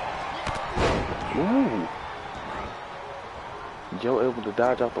matchup. Ooh. Joe able to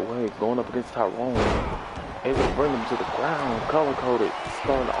dodge out the way, going up against Tyrone. Able to bring him to the ground, color-coded,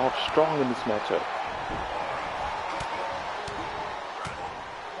 starting off strong in this matchup.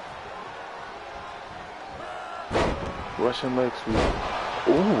 Russian leg sweep.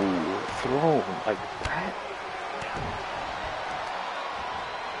 Ooh, thrown like that.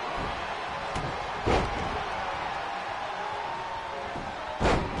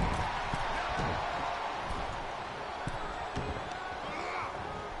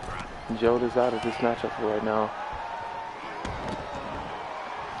 Joe is out of this matchup for right now.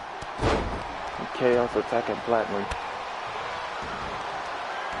 And Chaos attacking Platinum.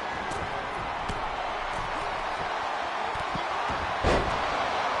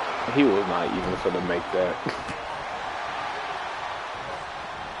 He was not even gonna make that.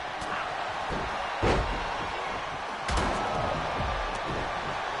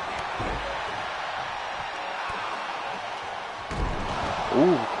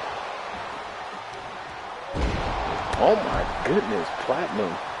 Ooh. Oh my goodness,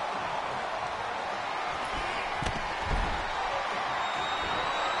 Platinum.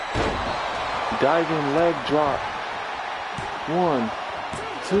 Diving leg drop. 1,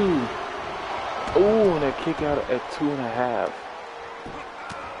 2. Ooh, and a kick out at 2.5.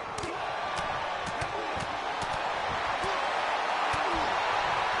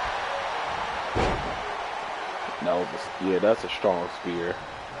 No, yeah, that's a strong spear.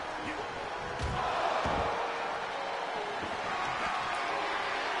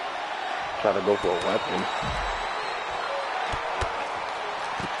 Try to go for a weapon.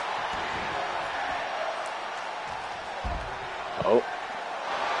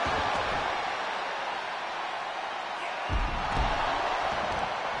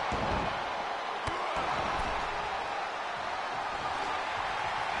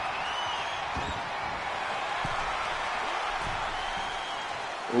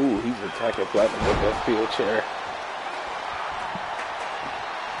 Ooh, he's attacking Platinum with that steel chair.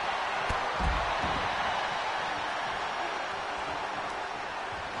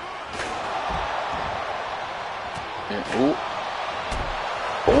 And ooh.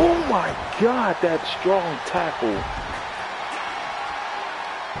 Oh my God, that strong tackle.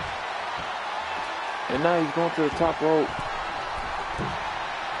 And now he's going to the top rope.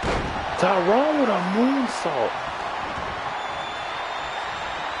 Tyrone with a moonsault.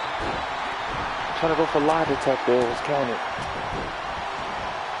 Trying to go for live attack there, was counted.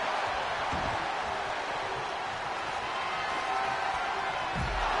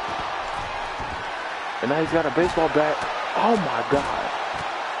 And now he's got a baseball bat. Oh my God.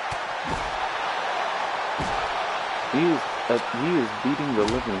 He is beating the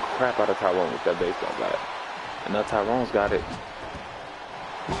living crap out of Tyrone with that baseball bat. And now Tyrone's got it.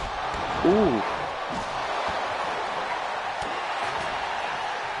 Ooh.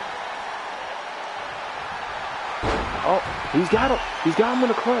 Oh, he's got him. He's got him in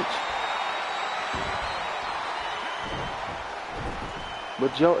a clutch.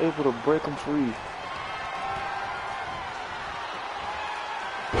 But Joe able to break him free.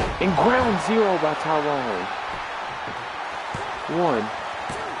 And ground zero by Tyrone. 1,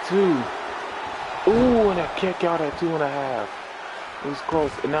 2. Ooh, and a kick out at 2.5. It was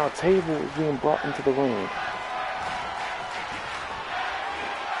close. And now a table is being brought into the ring.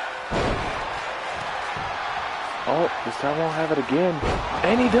 Oh, does Tyrone have it again?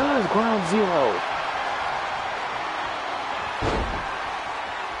 And he does! Ground zero.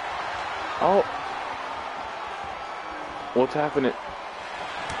 Oh. What's happening?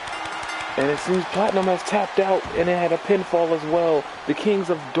 And it seems Platinum has tapped out and it had a pinfall as well. The Kings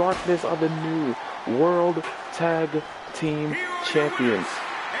of Darkness are the new World Tag Team Champions.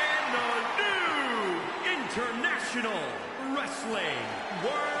 And the new International Wrestling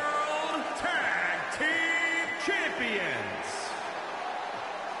World Tag Team Champions.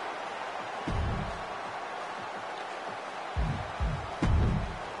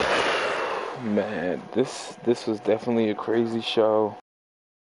 Man, this was definitely a crazy show.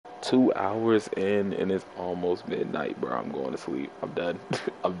 2 hours in and it's almost midnight, bro. I'm going to sleep. I'm done.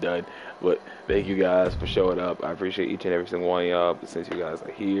 I'm done. But thank you guys for showing up. I appreciate each and every single one of y'all. But since you guys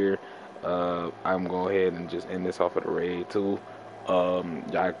are here, I'm going ahead and just end this off of the raid too.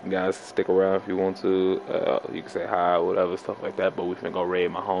 Y'all guys stick around if you want to. You can say hi, whatever, stuff like that. But we finna go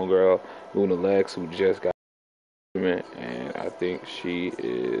raid my homegirl, Luna Lex, who just got and I think she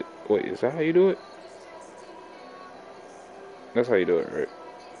is. Wait, is that how you do it? That's how you do it, right?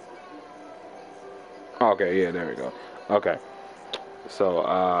 Okay, yeah, there we go. Okay. So,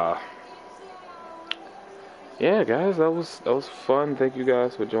 yeah, guys, that was fun. Thank you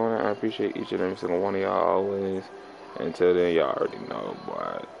guys for joining. I appreciate each and every single one of y'all always. Until then, y'all already know,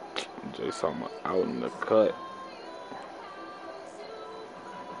 boy. Jay Summer out in the cut.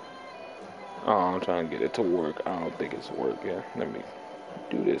 Oh, I'm trying to get it to work. I don't think it's working. Let me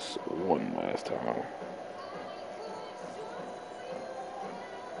do this one last time.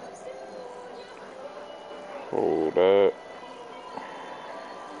 Hold up.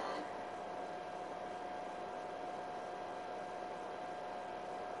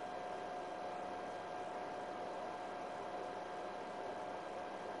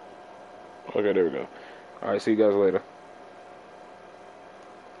 Okay, there we go. Alright, see you guys later.